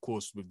 And of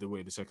course, with the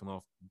way the second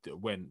half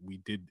went, we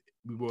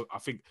were, I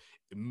think,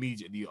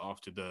 immediately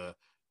after the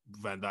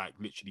Van Dijk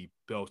literally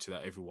belted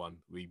at everyone,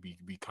 we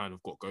kind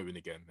of got going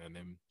again. And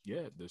then,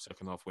 the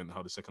second half went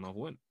how the second half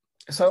went.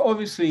 So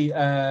obviously,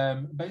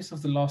 based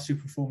off the last two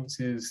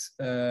performances,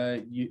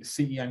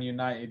 City and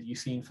United, you've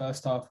seen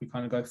first half, we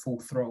kind of go full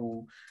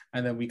throttle,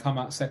 and then we come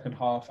out second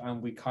half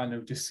and we kind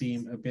of just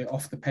seem a bit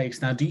off the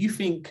pace. Now, do you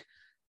think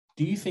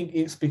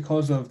it's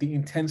because of the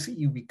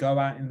intensity we go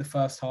at in the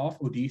first half,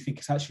 or do you think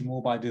it's actually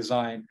more by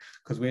design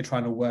because we're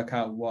trying to work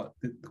out what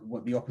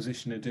the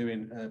opposition are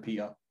doing,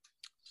 Peter?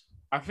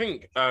 I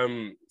think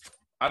I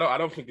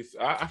don't think it's.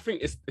 I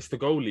think it's the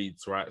goal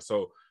leads, right?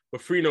 So we're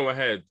 3-0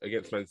 ahead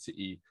against Man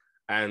City.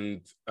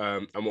 And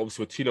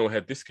obviously we're 2-0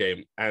 ahead this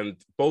game. And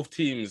both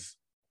teams,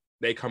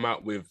 they come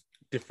out with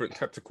different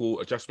tactical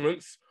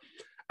adjustments.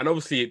 And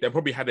obviously they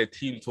probably had their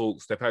team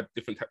talks. They've had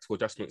different tactical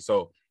adjustments.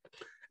 So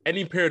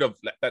any period of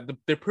like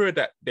the period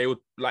that they would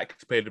like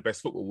to play the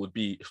best football would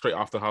be straight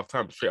after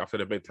halftime, straight after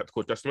they've made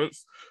tactical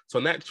adjustments. So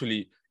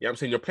naturally, I'm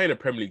saying, you're playing a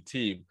Premier League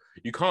team.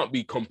 You can't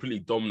be completely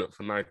dominant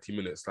for 90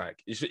 minutes. Like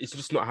it's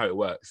just not how it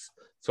works.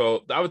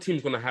 So the other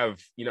team's going to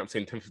have,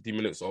 10, 15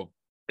 minutes of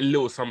a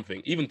little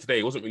something. Even today,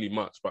 it wasn't really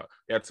much, but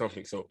they had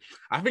something. So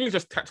I think it's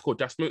just tactical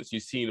adjustments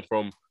you've seen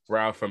from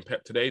Ralph and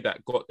Pep today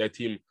that got their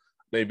team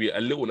maybe a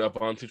little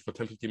advantage for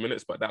 10, 15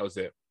 minutes, but that was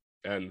it.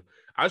 And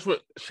I just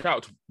want to shout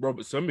out to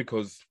Robertson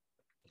because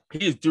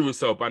he is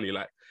Duracell Bunny.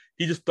 Like,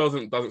 he just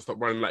doesn't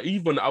stop running. Like,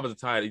 even when the others are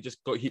tired, he just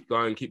keep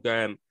going.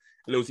 And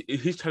it was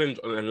his challenge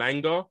on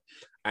Elanga,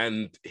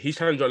 and his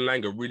challenge on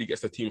Elanga really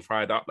gets the team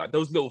fired up. Like,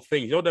 those little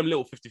things, them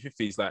little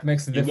 50-50s,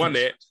 like, you won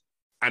it,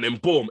 and then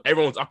boom,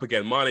 everyone's up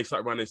again. Mane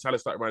started running, Salah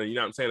started running, you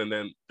know what I'm saying? And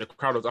then the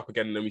crowd was up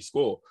again, and then we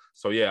score.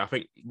 So, yeah, I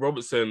think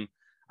Robertson,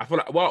 I feel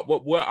like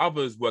what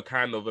others were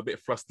kind of a bit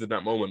flustered in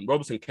that moment,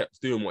 Robertson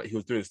kept doing what he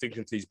was doing,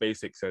 sticking to his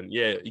basics. And,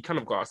 yeah, he kind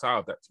of got us out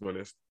of that, to be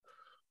honest.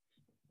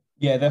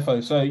 Yeah,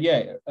 definitely. So,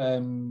 yeah,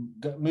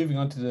 moving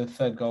on to the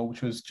third goal,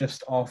 which was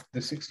just after the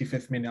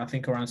 65th minute, I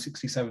think around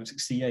 67,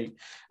 68.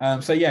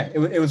 So, yeah,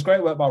 it was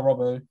great work by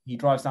Robbo. He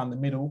drives down the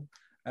middle.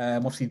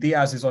 Obviously,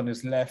 Diaz is on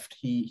his left.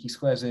 He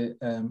squares it.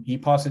 He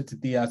passes it to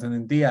Diaz, and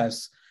then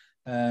Diaz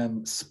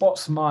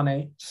spots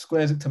Mane,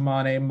 squares it to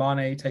Mane.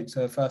 Mane takes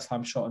a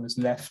first-time shot on his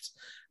left,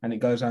 and it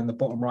goes down the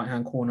bottom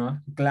right-hand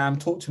corner. Glam,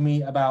 talk to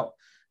me about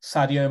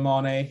Sadio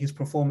Mane, his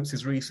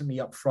performances recently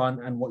up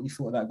front, and what you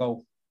thought of that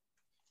goal.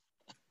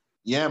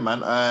 Yeah,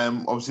 man.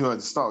 Obviously, at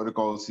the start of the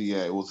goal, so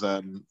yeah, it was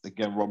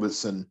again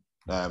Robertson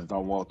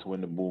done well to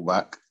win the ball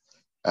back.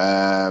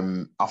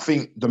 I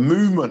think the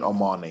movement on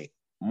Mane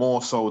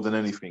more so than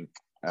anything.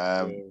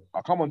 I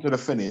come on to the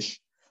finish,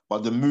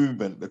 but the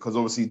movement, because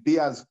obviously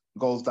Diaz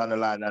goals down the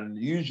line, and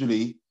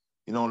usually,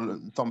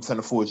 some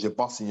centre forwards, you're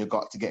busting your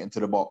gut to get into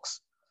the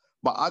box.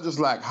 But I just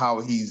like how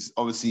he's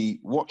obviously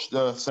watched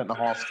the centre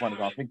half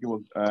final. I think it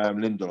was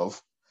Lindelof,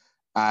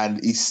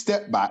 and he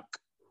stepped back.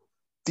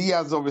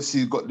 Diaz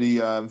obviously got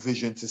the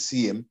vision to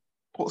see him,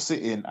 puts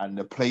it in, and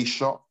the play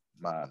shot,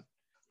 man.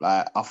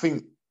 Like, I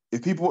think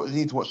if people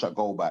need to watch that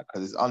goal back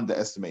because it's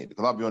underestimated.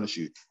 Because I'll be honest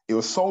with you, it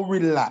was so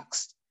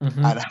relaxed,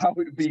 and how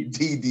it beat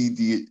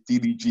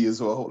DDG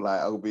as well. Like,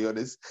 I'll be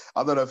honest,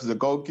 I don't know if it's a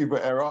goalkeeper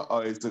error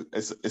or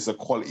it's a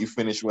quality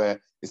finish where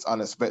it's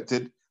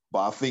unexpected.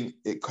 But I think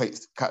it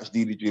catch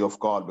DDG off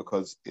guard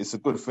because it's a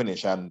good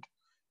finish. And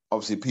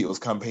obviously, Peter was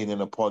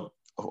campaigning a pod,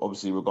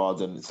 obviously,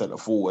 regarding centre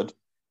forward.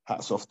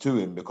 Hats off to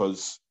him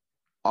because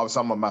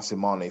obviously I'm a massive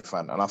Mane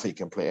fan and I think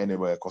he can play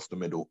anywhere across the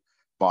middle.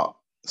 But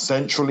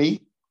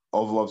centrally,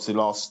 over obviously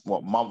last,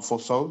 month or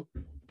so,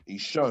 he's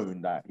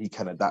shown that he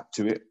can adapt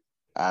to it.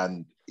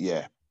 And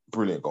yeah,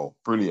 brilliant goal.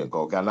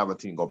 Another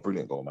team goal,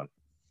 brilliant goal, man.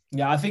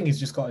 Yeah, I think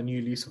he's just got a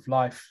new lease of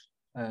life.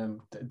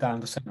 Down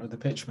the centre of the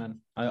pitch, man.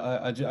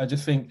 I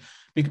just think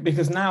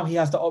because now he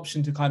has the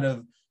option to kind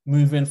of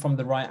move in from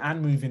the right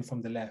and move in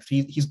from the left.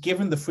 He's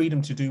given the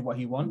freedom to do what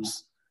he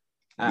wants,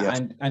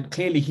 and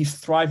clearly he's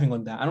thriving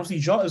on that. And obviously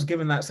Jota's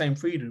given that same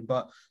freedom,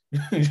 but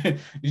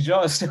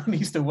Jota still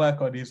needs to work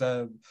on his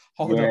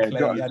hold up play.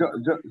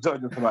 Jota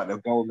just about the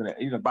goals, innit?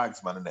 He's a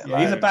bagsman, innit?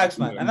 Yeah, he's a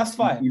bagsman, and that's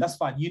fine. That's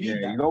fine. You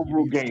need that. His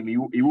overall game, he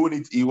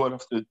will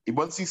have to.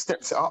 Once he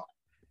steps it up,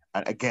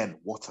 and again,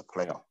 what a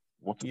player!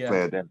 What a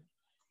player then.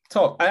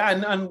 Top.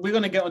 And we're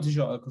going to get onto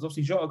Jota because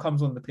obviously Jota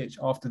comes on the pitch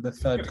after the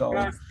third goal.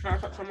 Can I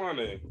touch on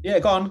Mane? Yeah,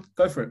 go on.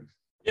 Go for it.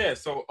 Yeah,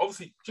 so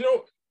obviously,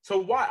 so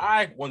why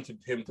I wanted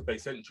him to play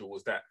central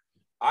was that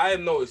I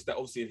noticed that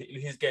obviously in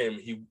his game,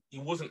 he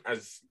wasn't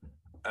as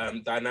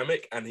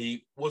dynamic and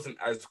he wasn't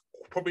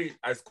probably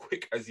as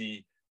quick as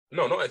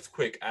not as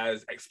quick,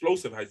 as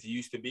explosive as he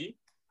used to be.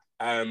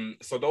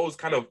 So those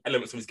kind of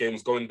elements of his game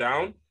was going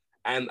down.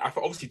 And I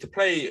thought, obviously, to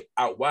play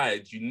out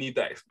wide, you need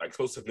that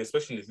explosiveness,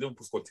 especially in this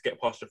Liverpool squad, to get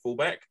past your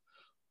fullback.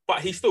 But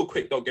he's still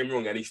quick, don't get me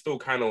wrong, and he's still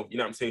kind of,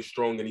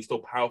 strong, and he's still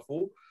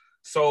powerful.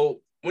 So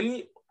when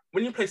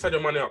you play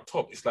Sadio Mane up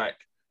top, it's like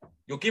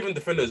you're giving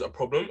defenders a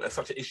problem,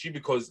 such an issue,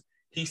 because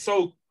he's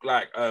so,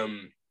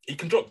 he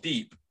can drop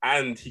deep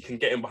and he can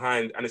get in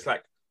behind. And it's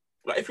like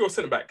if you're a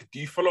centre-back, do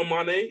you follow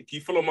Mane? Do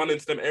you follow Mane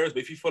into them areas?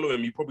 But if you follow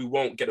him, you probably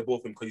won't get the ball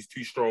from him because he's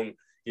too strong.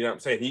 You know what I'm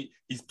saying?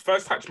 His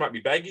first touch might be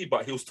baggy,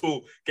 but he'll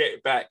still get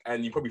it back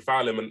and you probably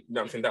foul him and you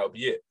know what I'm saying, that would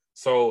be it.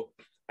 So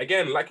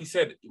again, like you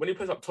said, when he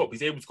plays up top,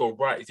 he's able to go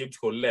right, he's able to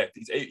go left,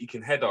 he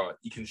can header,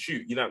 he can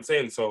shoot, you know what I'm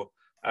saying? So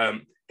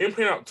him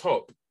playing up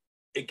top,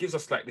 it gives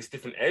us like this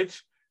different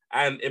edge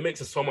and it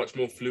makes us so much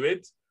more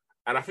fluid.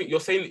 And I think you're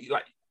saying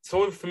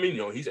so with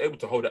Firmino, he's able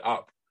to hold it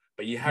up,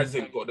 but he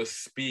hasn't got the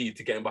speed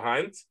to get in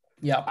behind.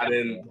 Yeah. And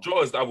then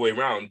Jota's the other way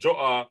around.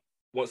 Jota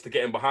wants to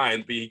get in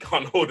behind, but he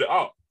can't hold it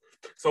up.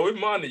 So with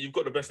Mane, you've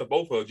got the best of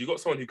both worlds. You've got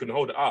someone who can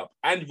hold it up,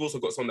 and you've also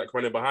got someone that can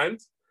run in behind.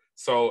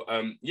 So,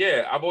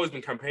 I've always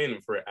been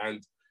campaigning for it.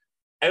 And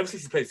ever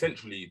since he played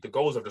centrally, the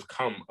goals have just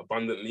come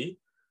abundantly.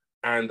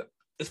 And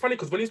it's funny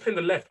because when he's playing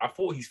the left, I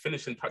thought his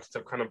finishing touches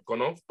have kind of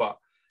gone off. But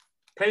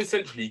playing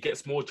centrally, he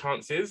gets more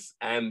chances,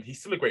 and he's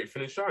still a great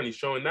finisher, and he's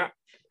showing that.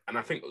 And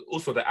I think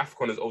also the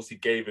AFCON has obviously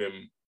gave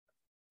him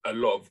a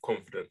lot of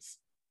confidence.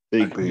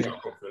 Big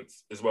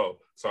confidence as well.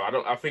 So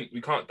I think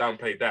we can't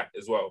downplay that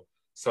as well.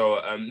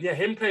 So,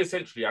 him playing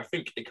centrally, I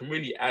think it can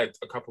really add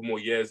a couple more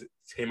years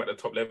to him at the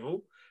top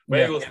level.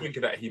 Where he was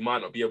thinking that he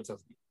might not be able to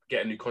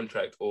get a new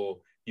contract or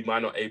he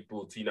might not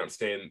able to,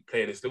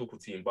 play in his Liverpool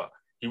team, but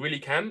he really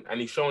can.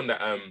 And he's shown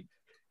that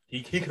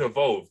he can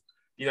evolve.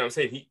 You know what I'm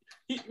saying?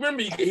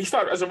 Remember, he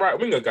started as a right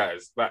winger,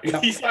 guys.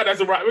 He started as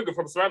a right winger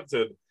from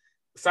Southampton.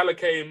 Salah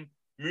came,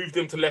 moved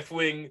him to left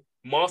wing,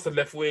 mastered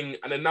left wing,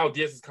 and then now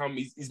Diaz has come,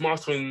 he's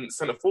mastering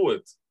centre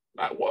forward.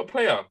 Like, what a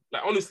player!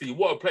 Like, honestly,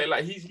 what a player!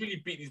 Like, he's really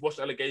beat these washed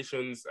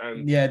allegations.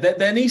 And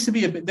there needs to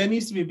be a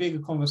bigger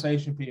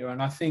conversation, Peter.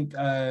 And I think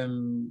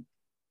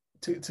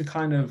to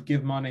kind of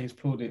give Mane his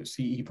plaudits,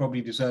 he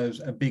probably deserves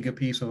a bigger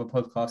piece of a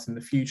podcast in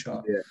the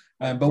future.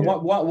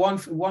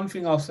 One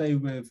thing I'll say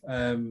with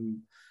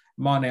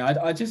Mane,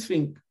 I just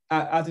think,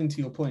 adding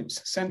to your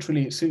points,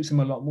 centrally it suits him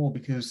a lot more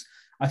because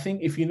I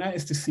think if you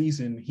notice this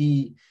season,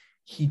 he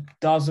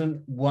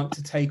doesn't want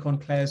to take on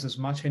players as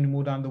much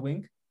anymore down the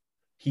wing.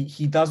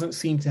 He doesn't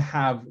seem to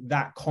have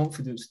that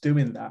confidence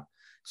doing that.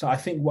 So I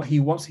think what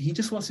he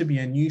just wants to be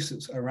a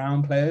nuisance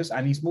around players,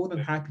 and he's more than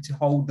happy to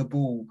hold the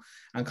ball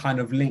and kind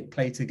of link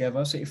play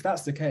together. So if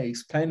that's the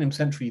case, playing him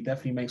centrally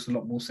definitely makes a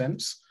lot more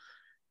sense.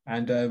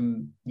 And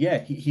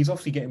he's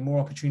obviously getting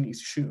more opportunities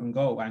to shoot and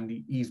goal, and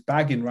he's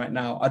bagging right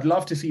now. I'd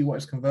love to see what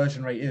his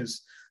conversion rate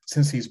is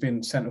since he's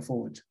been centre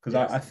forward, because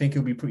I think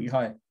he'll be pretty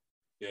high.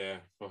 Yeah,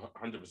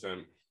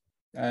 100%.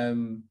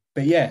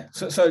 But yeah,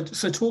 so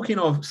talking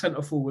of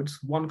centre forwards,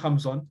 one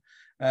comes on.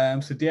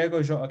 So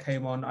Diego Jota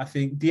came on. I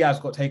think Diaz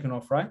got taken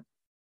off, right?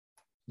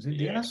 Was it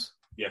Diaz?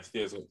 Yes,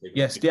 Diaz got taken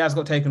Yes, off. Diaz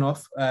got taken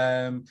off.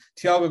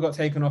 Thiago got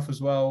taken off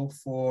as well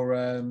for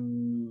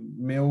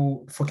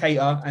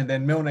Keita, and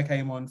then Milner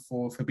came on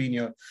for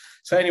Fabinho.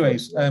 So,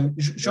 anyways,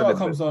 Jota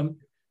comes on.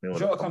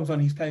 Jota comes on.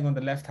 He's playing on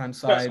the left-hand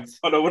side.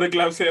 What did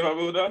Glav say about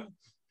Milner?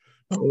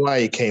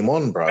 Why he came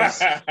on, bro?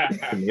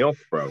 Me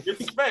off, bro.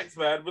 Respect,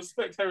 man.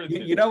 Respect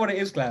heritage. You know what it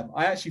is, Glab?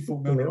 I actually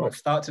thought Milner might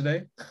start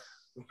today.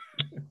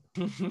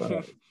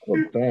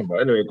 Damn, bro.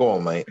 Anyway, go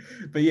on, mate.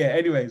 But yeah,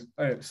 anyways,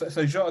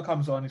 so Jota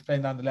comes on. He's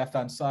playing down the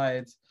left-hand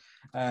side.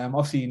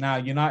 Obviously, now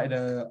United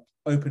are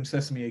open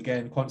sesame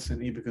again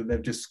constantly because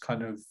they've just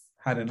kind of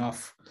had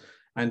enough.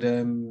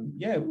 And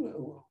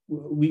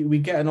we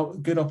get a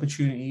good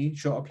opportunity.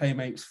 Jota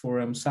playmates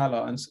for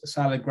Salah, and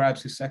Salah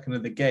grabs his second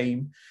of the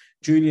game.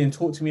 Julian,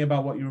 talk to me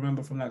about what you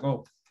remember from that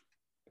goal.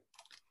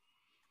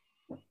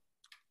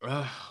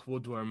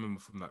 What do I remember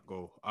from that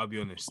goal? I'll be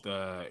honest.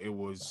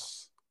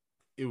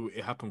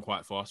 It happened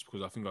quite fast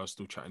because I think I was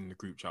still chatting in the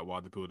group chat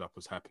while the build-up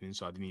was happening,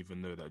 so I didn't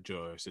even know that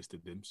Jota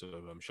assisted him. So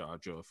shout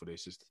out Jota for the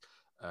assist.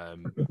 Or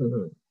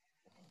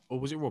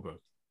was it Robbo?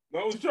 No,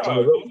 it was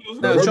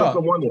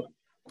Jota.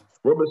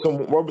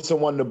 Robertson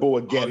won the ball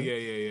again. Oh,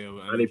 yeah.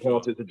 And he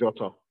passed it to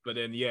Jota. But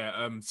then,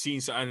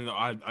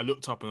 I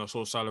looked up and I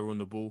saw Salah on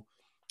the ball.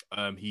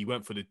 He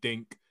went for the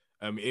dink.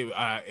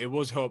 It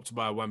was helped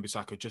by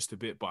Wan-Bissaka just a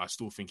bit, but I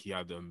still think he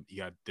had De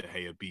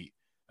Gea beat.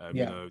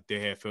 You know, De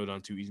Gea fell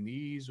down to his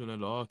knees when a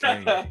law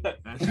came. He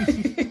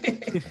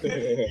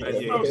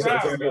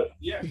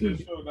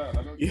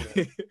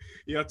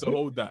had to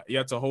hold that. He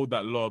had to hold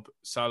that lob.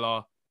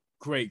 Salah,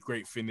 great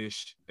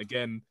finish.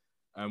 Again,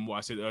 what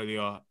I said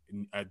earlier,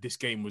 this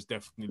game was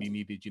definitely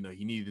needed. You know,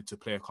 he needed to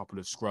play a couple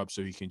of scrubs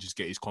so he can just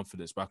get his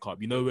confidence back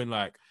up. You know, when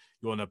like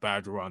you're on a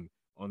bad run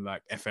on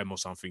like FM or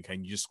something,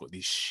 and you just got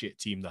this shit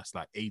team that's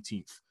like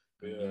 18th.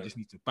 Yeah. You just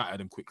need to batter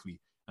them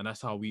quickly. And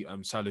that's how we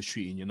Salah's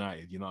treating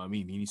United. You know what I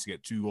mean? He needs to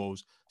get 2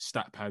 goals,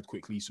 stat pad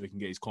quickly so he can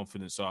get his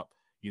confidence up.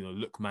 You know,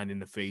 look man in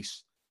the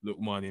face,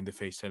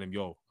 tell him,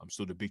 yo, I'm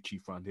still the big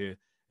chief around here.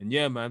 And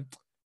yeah, man,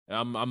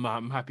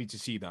 I'm happy to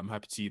see that. I'm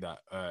happy to see that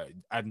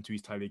adding to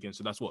his tally again.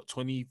 So that's what,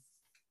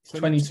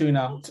 22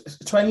 now.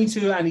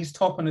 22 and he's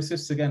top on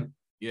assists again.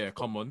 Yeah,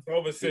 come on.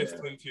 12 assists,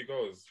 22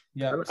 goals.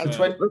 Yeah,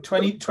 so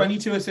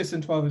 22 assists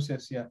and 12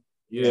 assists, yeah.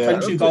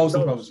 22 goals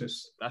and 12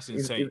 assists. That's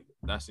insane.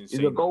 He's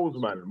a goals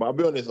man. But I'll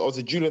be honest,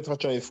 obviously Julian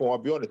touched on his form. I'll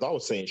be honest, I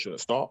was saying he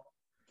shouldn't start.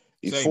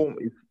 His form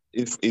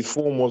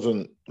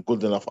wasn't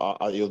good enough.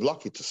 He was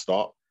lucky to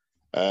start.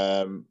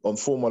 On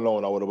form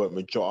alone, I would have went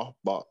with Jota,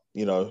 but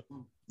you know,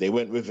 they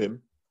went with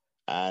him.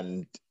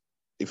 And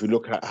if you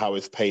look at how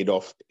it's paid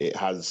off, it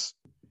has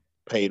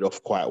paid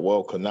off quite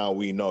well. Because now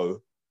we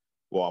know.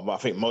 Well, I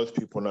think most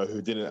people know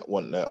who didn't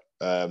want that.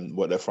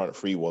 What their front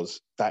three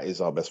was. That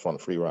is our best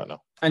front three right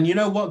now. And you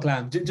know what,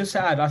 Glam? Just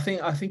to add, I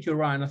think you're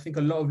right. And I think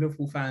a lot of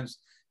Liverpool fans,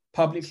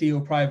 publicly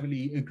or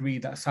privately, agree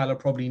that Salah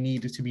probably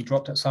needed to be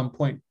dropped at some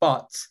point.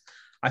 But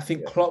I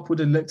think Klopp would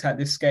have looked at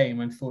this game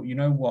and thought, you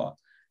know what?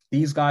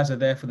 These guys are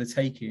there for the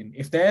taking.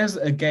 If there's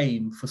a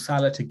game for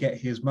Salah to get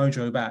his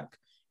mojo back,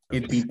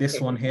 it'd be this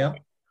one here.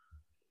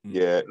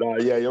 Yeah,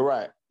 you're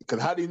right.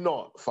 Because had he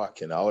not,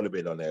 I would have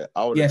been on there.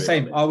 I would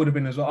have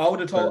been as well. I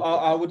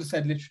would have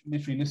said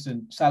literally,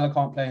 listen, Salah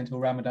can't play until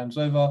Ramadan's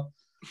over.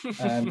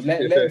 I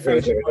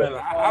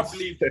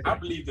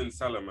believed in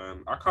Salah,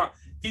 man. I can't.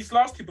 His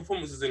last 2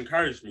 performances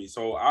encouraged me,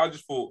 so I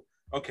just thought,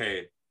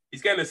 okay,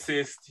 he's getting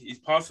assists, his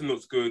passing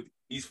looks good,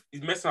 he's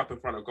messing up in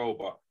front of goal,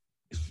 but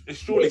it's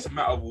surely a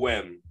matter of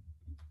when.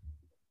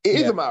 It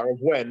is a matter of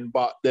when,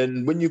 but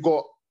then when you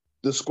got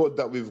the squad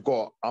that we've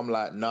got, I'm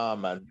like, nah,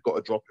 man, got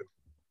to drop him.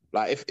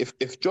 Like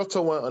if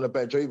Jota went on the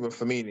bench or even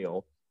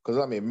Firmino, because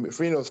I mean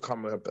Firmino's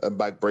come and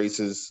bag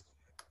braces,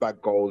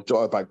 bag goals,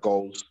 Jota bag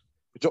goals.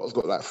 Jota's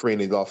got like 3 in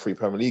his last 3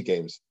 Premier League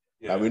games.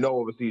 Yeah. And we know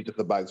obviously just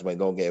the bags man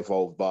don't get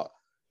involved, but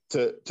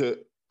to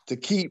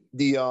keep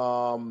the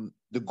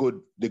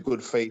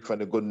good faith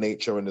and the good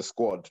nature in the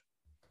squad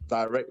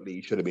directly,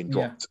 he should have been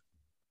dropped. Yeah.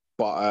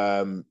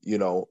 But you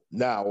know,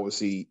 now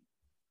obviously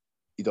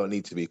you don't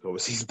need to be, because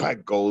obviously he's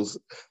bag goals.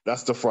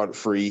 That's the front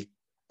 3.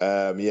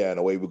 And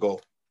away we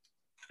go.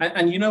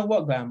 And you know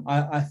what, Graham?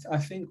 I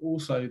think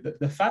also that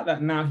the fact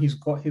that now he's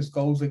got his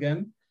goals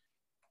again,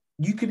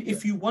 you could,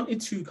 if you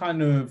wanted to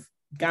kind of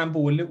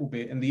gamble a little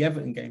bit in the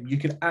Everton game, you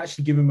could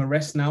actually give him a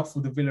rest now for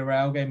the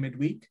Villarreal game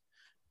midweek,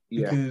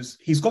 because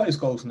he's got his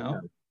goals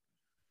now.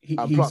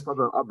 Plus,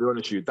 I'll be honest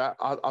with you, that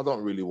I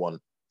don't really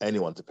want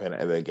anyone to play in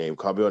an Everton game.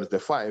 Because I'll be honest, they're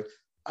fighting.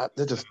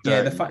 They're just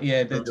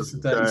dirty. They're just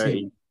a dirty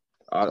team.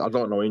 I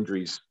don't know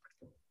injuries.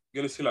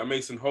 You're gonna see like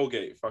Mason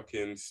Holgate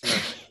fucking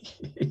smash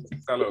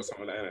Salah or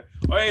something like that.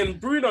 Oh, and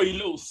Bruno, you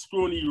little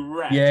scrawny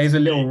rat. Yeah, he's a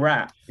little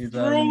rat.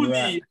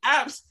 Scrawny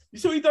abs. You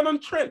see what he done on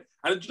Trent?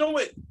 And do you know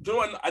what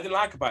I didn't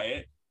like about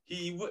it?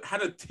 He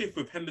had a tiff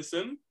with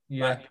Henderson.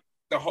 Yeah.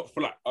 Like,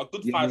 for like a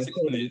good 5-6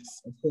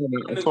 minutes.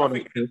 I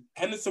think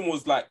Henderson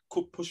was like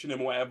pushing him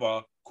or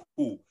whatever.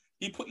 Cool.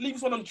 He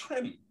leaves one on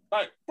Trent.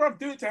 Like, bruv,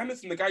 do it to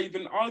Henderson, the guy you've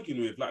been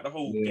arguing with like the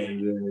whole game.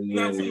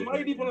 Why are you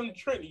leaving on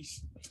Trent?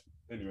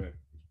 Anyway.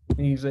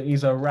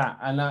 He's a rat,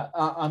 and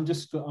I'm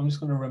just going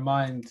to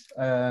remind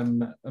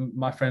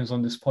my friends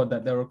on this pod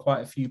that there are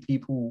quite a few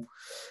people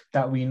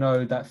that we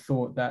know that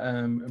thought that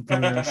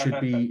Bruno should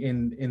be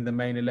in the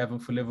main 11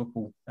 for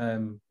Liverpool.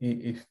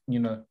 If you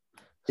know,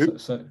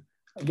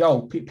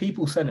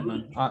 people said it,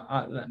 man.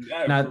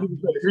 Now, who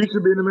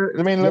should be in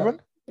the main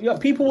 11? Yeah,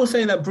 people were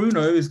saying that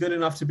Bruno is good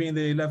enough to be in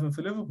the 11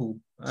 for Liverpool.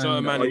 So,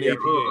 man, in APA,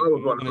 I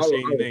was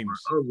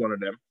one of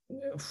them.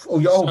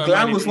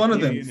 Glam was one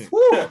of them.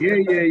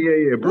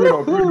 Yeah.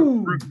 Bruno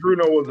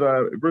was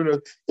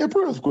Yeah,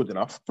 Bruno's good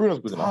enough.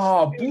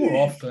 Oh, boo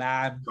off,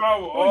 Glam.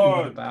 Come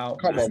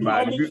on,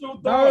 man.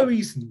 No,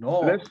 he's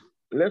not.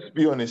 Let's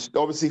be honest.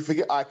 Obviously,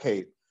 forget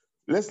Arcade.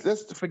 Let's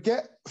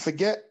forget.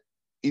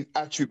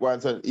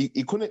 Attribute-wise,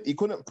 he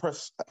couldn't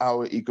press how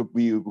we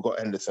got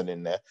Henderson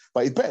in there,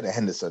 but he's better than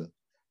Henderson.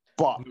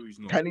 But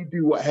can he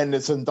do what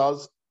Henderson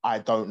does? I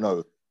don't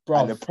know. Bro,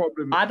 and the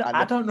problem,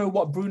 I don't know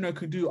what Bruno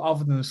could do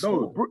other than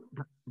score.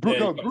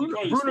 Bruno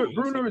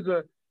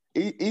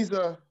is he's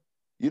a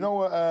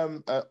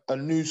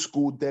new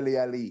school Dele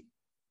Alli,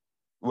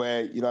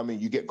 where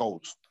you get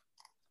goals.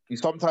 You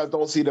sometimes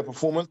don't see the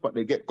performance, but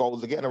they get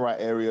goals. They get in the right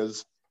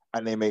areas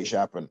and they make shit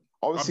happen.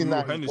 Obviously,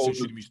 now Henderson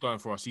shouldn't be starting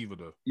for us either,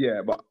 though.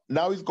 Yeah, but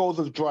now his goals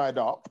have dried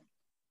up.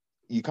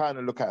 You kind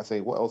of look at it and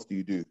say, "What else do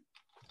you do?"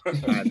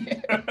 and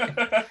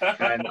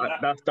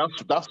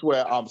that's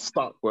where I'm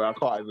stuck, where I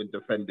can't even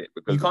defend it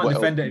because you can't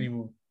defend it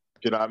anymore. Do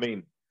you know what I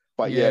mean?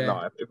 But if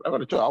I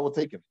got a choice, I would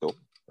take him still.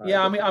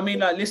 Yeah, I mean,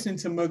 like listening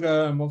to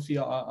Mugga and obviously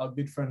our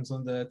good friends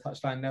on the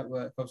Touchline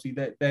Network. Obviously,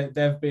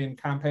 they've been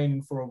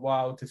campaigning for a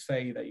while to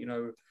say that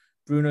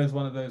Bruno is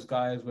one of those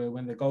guys where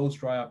when the goals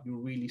dry up,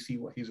 you'll really see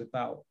what he's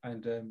about.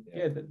 And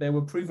they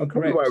were proven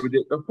correct.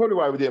 That's probably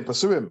why we didn't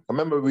pursue him. I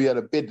remember we had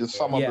a bid the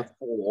summer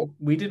before.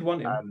 We did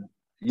want him.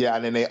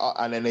 And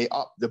then they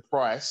upped the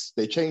price.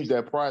 They changed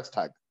their price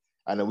tag,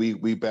 and then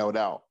we bailed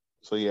out.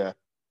 So yeah.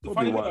 The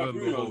funny thing about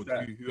Bruno is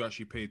that who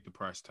actually paid the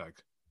price tag?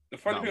 The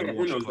funny thing about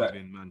Bruno is that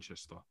in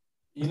Manchester,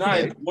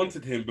 United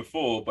wanted him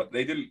before, but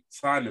they didn't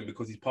sign him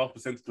because his pass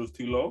percentage was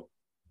too low.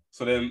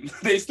 So then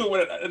they still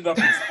went and ended up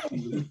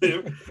signing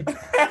him.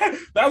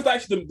 That was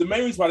actually the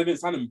main reason why they didn't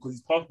sign him, because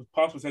his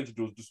pass percentage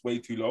was just way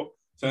too low.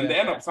 So then they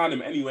ended up signing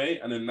him anyway,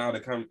 and then now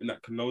they're kind of in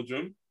that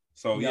conundrum.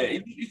 So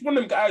he's one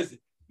of them guys.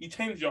 You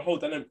change your whole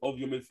dynamic of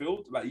your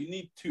midfield. Like, you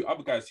need two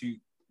other guys who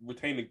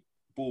retain the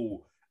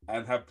ball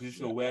and have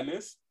positional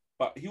awareness.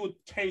 But he would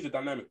change the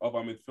dynamic of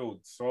our midfield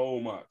so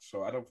much.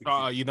 So I don't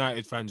think...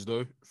 United fans,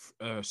 though,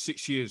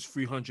 6 years,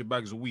 300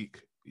 bags a week.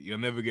 You're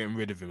never getting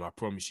rid of him. I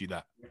promise you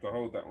that. You have to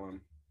hold that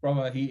one.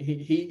 Brother,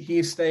 he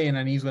is staying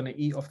and he's going to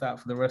eat off that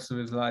for the rest of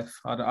his life.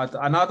 And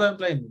I don't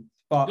blame him.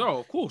 But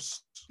of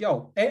course.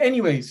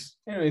 Anyways,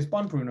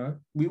 Bun Bruno,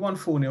 we won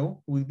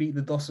 4-0. We beat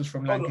the Dossers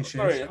from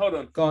Lancashire. Hold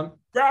on. Go on.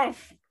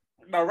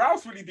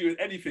 Ralph's really doing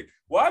anything.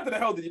 Why the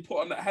hell did you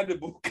put on that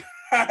Hannibal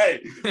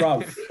guy?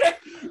 Bro.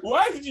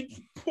 Why did you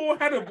pour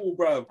Hannibal,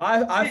 bro?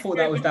 I thought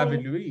that was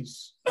David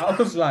Luiz. I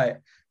was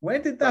like,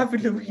 when did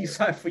David Luiz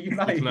sign for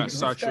United? Looking at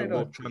Sideshow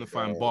Bob trying to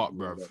find Bart,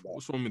 bro.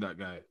 What's wrong with that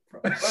guy?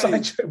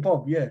 Sideshow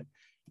Bob, yeah.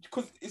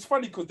 Because it's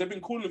funny because they've been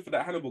calling for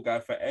that Hannibal guy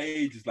for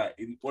ages, like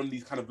in one of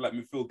these kind of like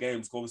midfield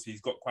games. Obviously,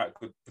 he's got quite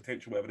good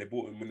potential, whatever they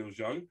bought him when he was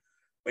young.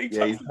 But he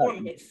touched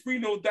one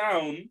 3-0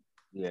 down.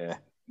 Yeah.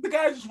 The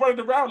guy's just running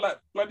around like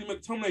bloody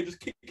McTominay, just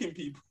kicking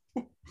people.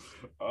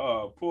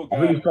 Oh, poor guy. I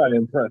think he's trying to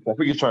impress. I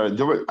think he's trying to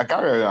do it.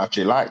 Gary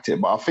actually liked it,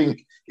 but I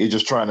think he's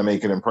just trying to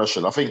make an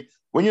impression. I think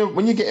when you're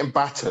getting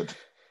battered,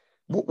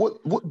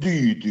 what do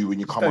you do when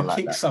you come on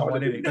like that?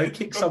 Go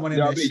kick someone in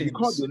their shins. You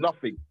can't do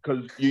nothing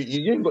because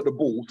you ain't got the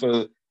ball.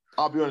 So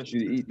I'll be honest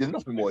with you, there's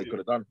nothing more he could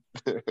have done.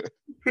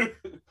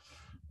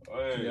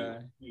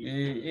 Yeah,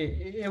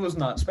 it was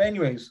nuts. But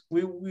anyways,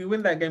 we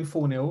win that game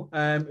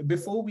 4-0.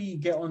 Before we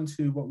get on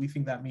to what we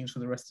think that means for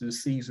the rest of the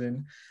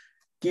season,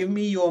 give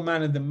me your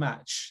man of the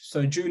match.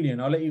 So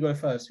Julian, I'll let you go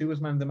first. Who was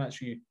man of the match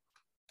for you?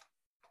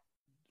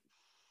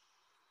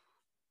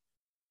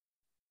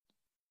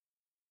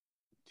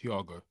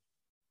 Thiago.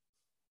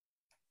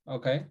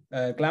 Okay.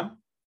 Glam?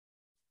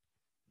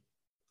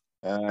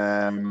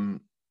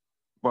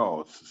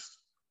 Well,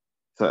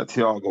 so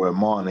Thiago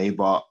and Mane,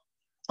 but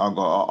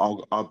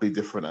I'll be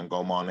different and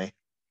go Mane.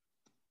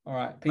 All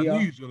right, Peter.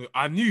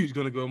 I knew he was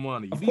gonna go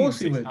Mane. Of course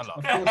he would.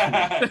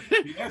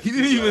 He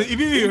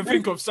didn't even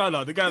think of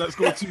Salah, the guy that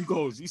scored 2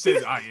 goals. He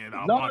said,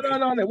 No,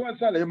 it wasn't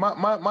Salah.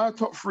 My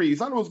top 3,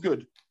 Salah was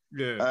good.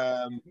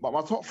 Yeah. But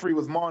my top 3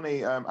 was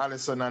Mane,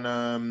 Alisson,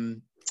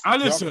 and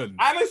Alisson.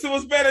 Alisson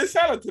was better than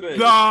Salah today.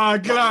 Nah,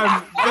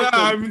 Glam.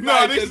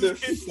 No, this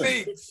is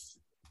mistakes.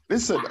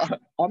 Listen,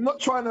 I'm not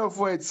trying to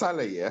avoid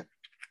Salah, yeah,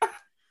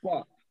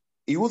 but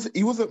he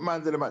wasn't man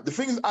of the match. The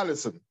thing is,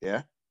 Alisson,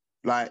 yeah,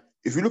 like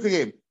if you look at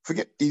him,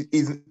 forget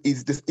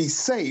he's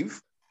saved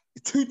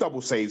 2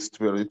 double saves, to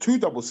be honest, 2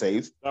 double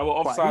saves. They were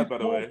offside, by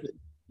the way.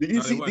 Did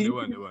you see? They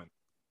weren't.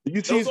 Did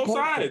you see his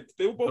offside?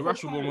 They were both the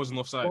Rashford one wasn't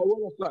offside.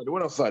 Oh, it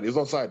wasn't offside. It was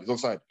onside. It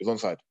was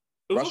offside.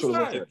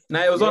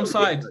 No, it was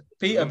onside.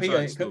 Peter.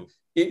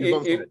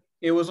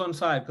 It was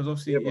onside because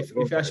obviously if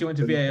it actually went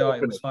to VAR,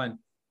 it was fine.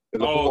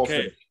 Oh,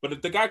 okay.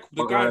 But the guy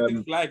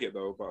did flag it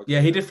though. But okay.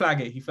 Yeah, he did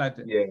flag it. He flagged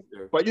it. Yeah.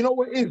 But you know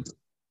what it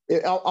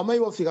is? I may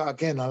well think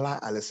again. I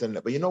like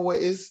Alisson, but you know what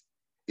it is?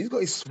 He's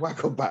got his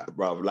swagger back,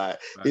 bruv. Like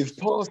his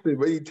passing,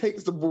 when he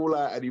takes the ball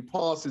out and he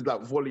passes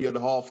that volley and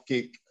half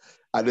kick,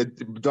 and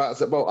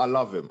I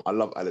love him. I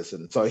love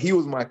Alisson. So he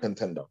was my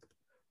contender.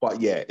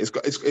 But yeah, it's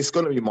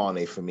going to be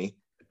Mane for me.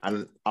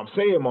 And I'm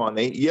saying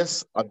Mane.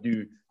 Yes, I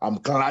do. I'm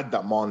glad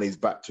that Mane's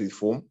back to his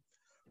form.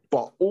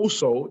 But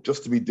also,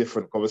 just to be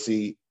different,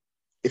 obviously,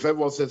 if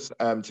everyone says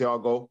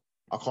Thiago,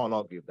 I can't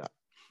argue with that.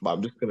 But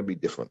I'm just going to be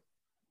different.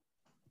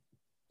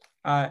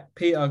 All right,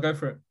 Peter, go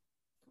for it.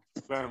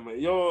 Man,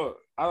 mate,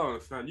 I don't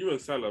understand. You and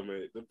Salah,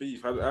 mate, the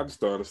beef. I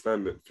just don't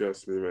understand it,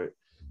 personally, mate.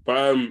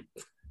 But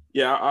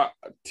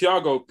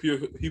Thiago,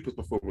 Hooper's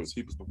performance.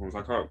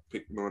 I can't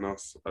pick no one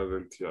else other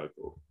than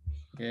Thiago.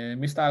 Yeah,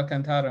 Mr.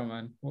 Alcantara,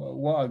 man.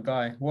 What a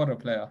guy. What a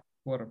player.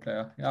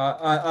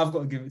 I've got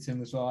to give it to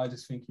him as well. I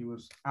just think he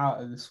was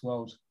out of this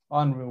world.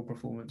 Unreal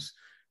performance.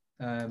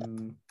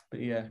 But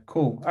yeah,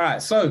 cool. All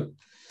right, so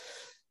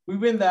we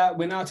win that.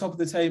 We're now top of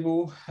the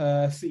table.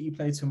 City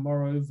play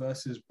tomorrow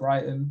versus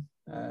Brighton.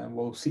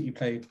 City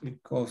play,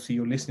 obviously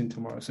you're listening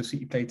tomorrow, so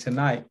City play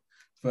tonight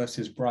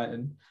versus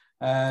Brighton.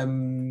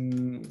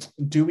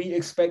 Do we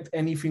expect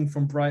anything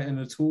from Brighton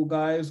at all,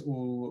 guys,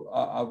 or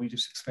are we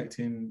just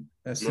expecting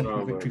a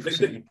simple victory for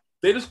City?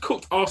 They just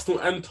cooked Arsenal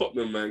and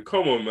Tottenham, man.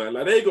 Come on, man.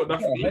 Like, they ain't got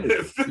nothing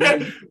left.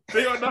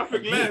 They got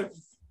nothing left.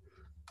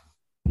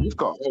 You just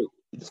got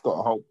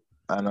hope.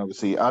 And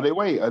obviously, are they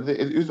away?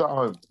 Who's at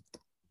home?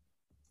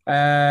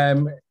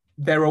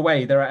 They're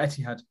away. They're at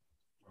Etihad.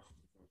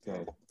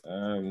 Okay.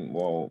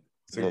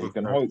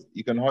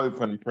 You can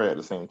hope and pray at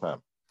the same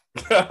time.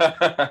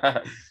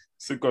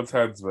 It's in God's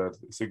hands, man.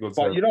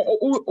 But you know,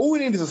 all we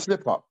need is a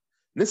slip up.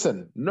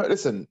 Listen.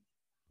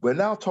 We're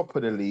now top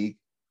of the league.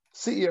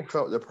 City have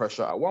felt the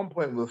pressure. At one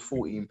point, we're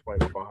 14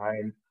 points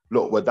behind.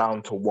 Look, we're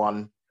down to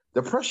 1.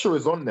 The pressure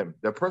is on them.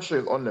 Now.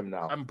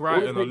 And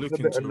Brighton are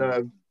looking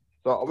to.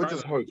 So I would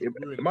just hope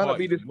it might not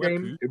be this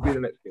game. It'll be the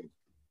next game.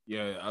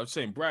 Yeah, I was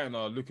saying Brighton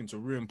are looking to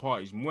ruin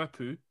parties.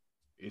 Mwepu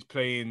is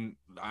playing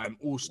at an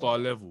all-star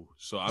level,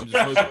 so I'm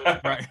just hoping.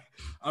 That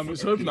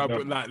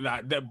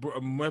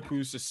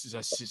Mwepu,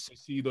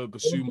 Caicedo,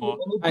 Basuma,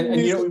 and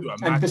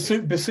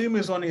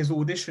Basuma's on his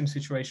audition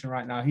situation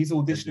right now. He's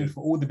auditioning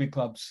for all the big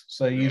clubs,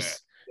 so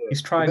he's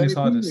trying his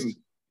hardest.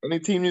 Any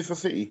team news for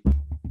City?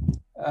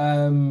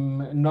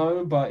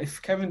 No, but if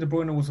Kevin De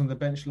Bruyne was on the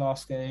bench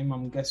last game,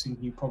 I'm guessing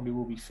he probably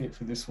will be fit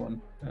for this one.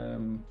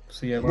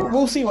 So yeah,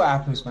 we'll see what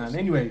happens, man.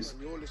 Anyways,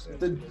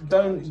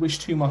 don't wish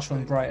too much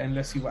on Brighton.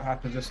 Let's see what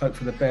happens. Let's hope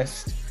for the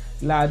best.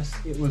 Lads,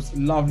 it was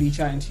lovely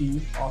chatting to you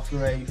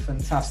after a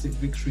fantastic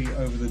victory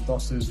over the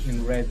Dossers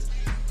in red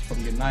from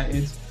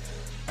United.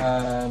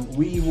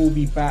 We will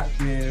be back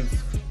with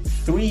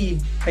 3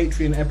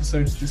 Patreon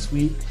episodes this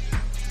week.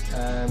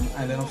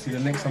 And then obviously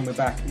the next time we're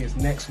back is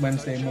next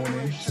Wednesday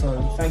morning.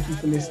 So thank you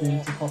for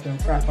listening to Pop and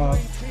Fracas.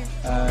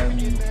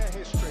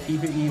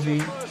 Keep it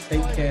easy,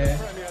 take care,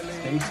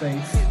 stay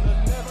safe,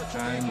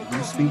 and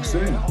we'll speak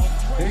soon.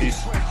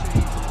 Peace.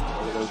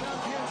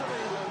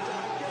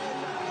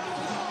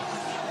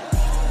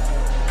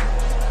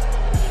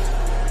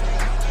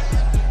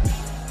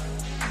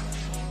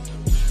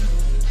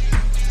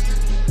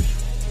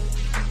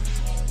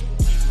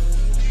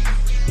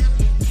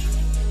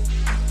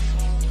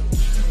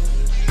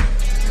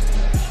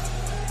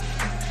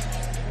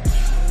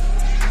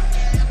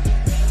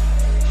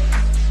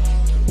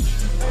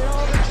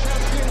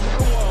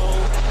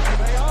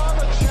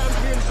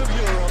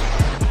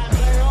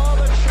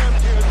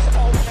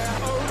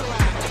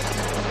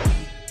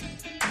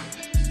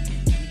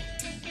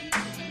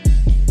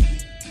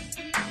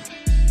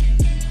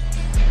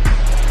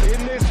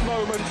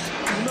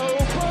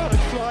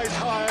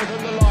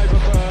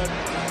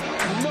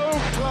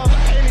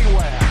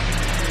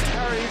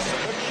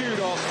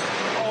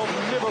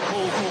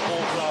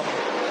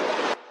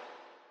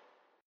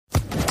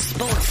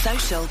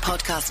 Social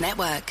Podcast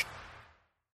Network.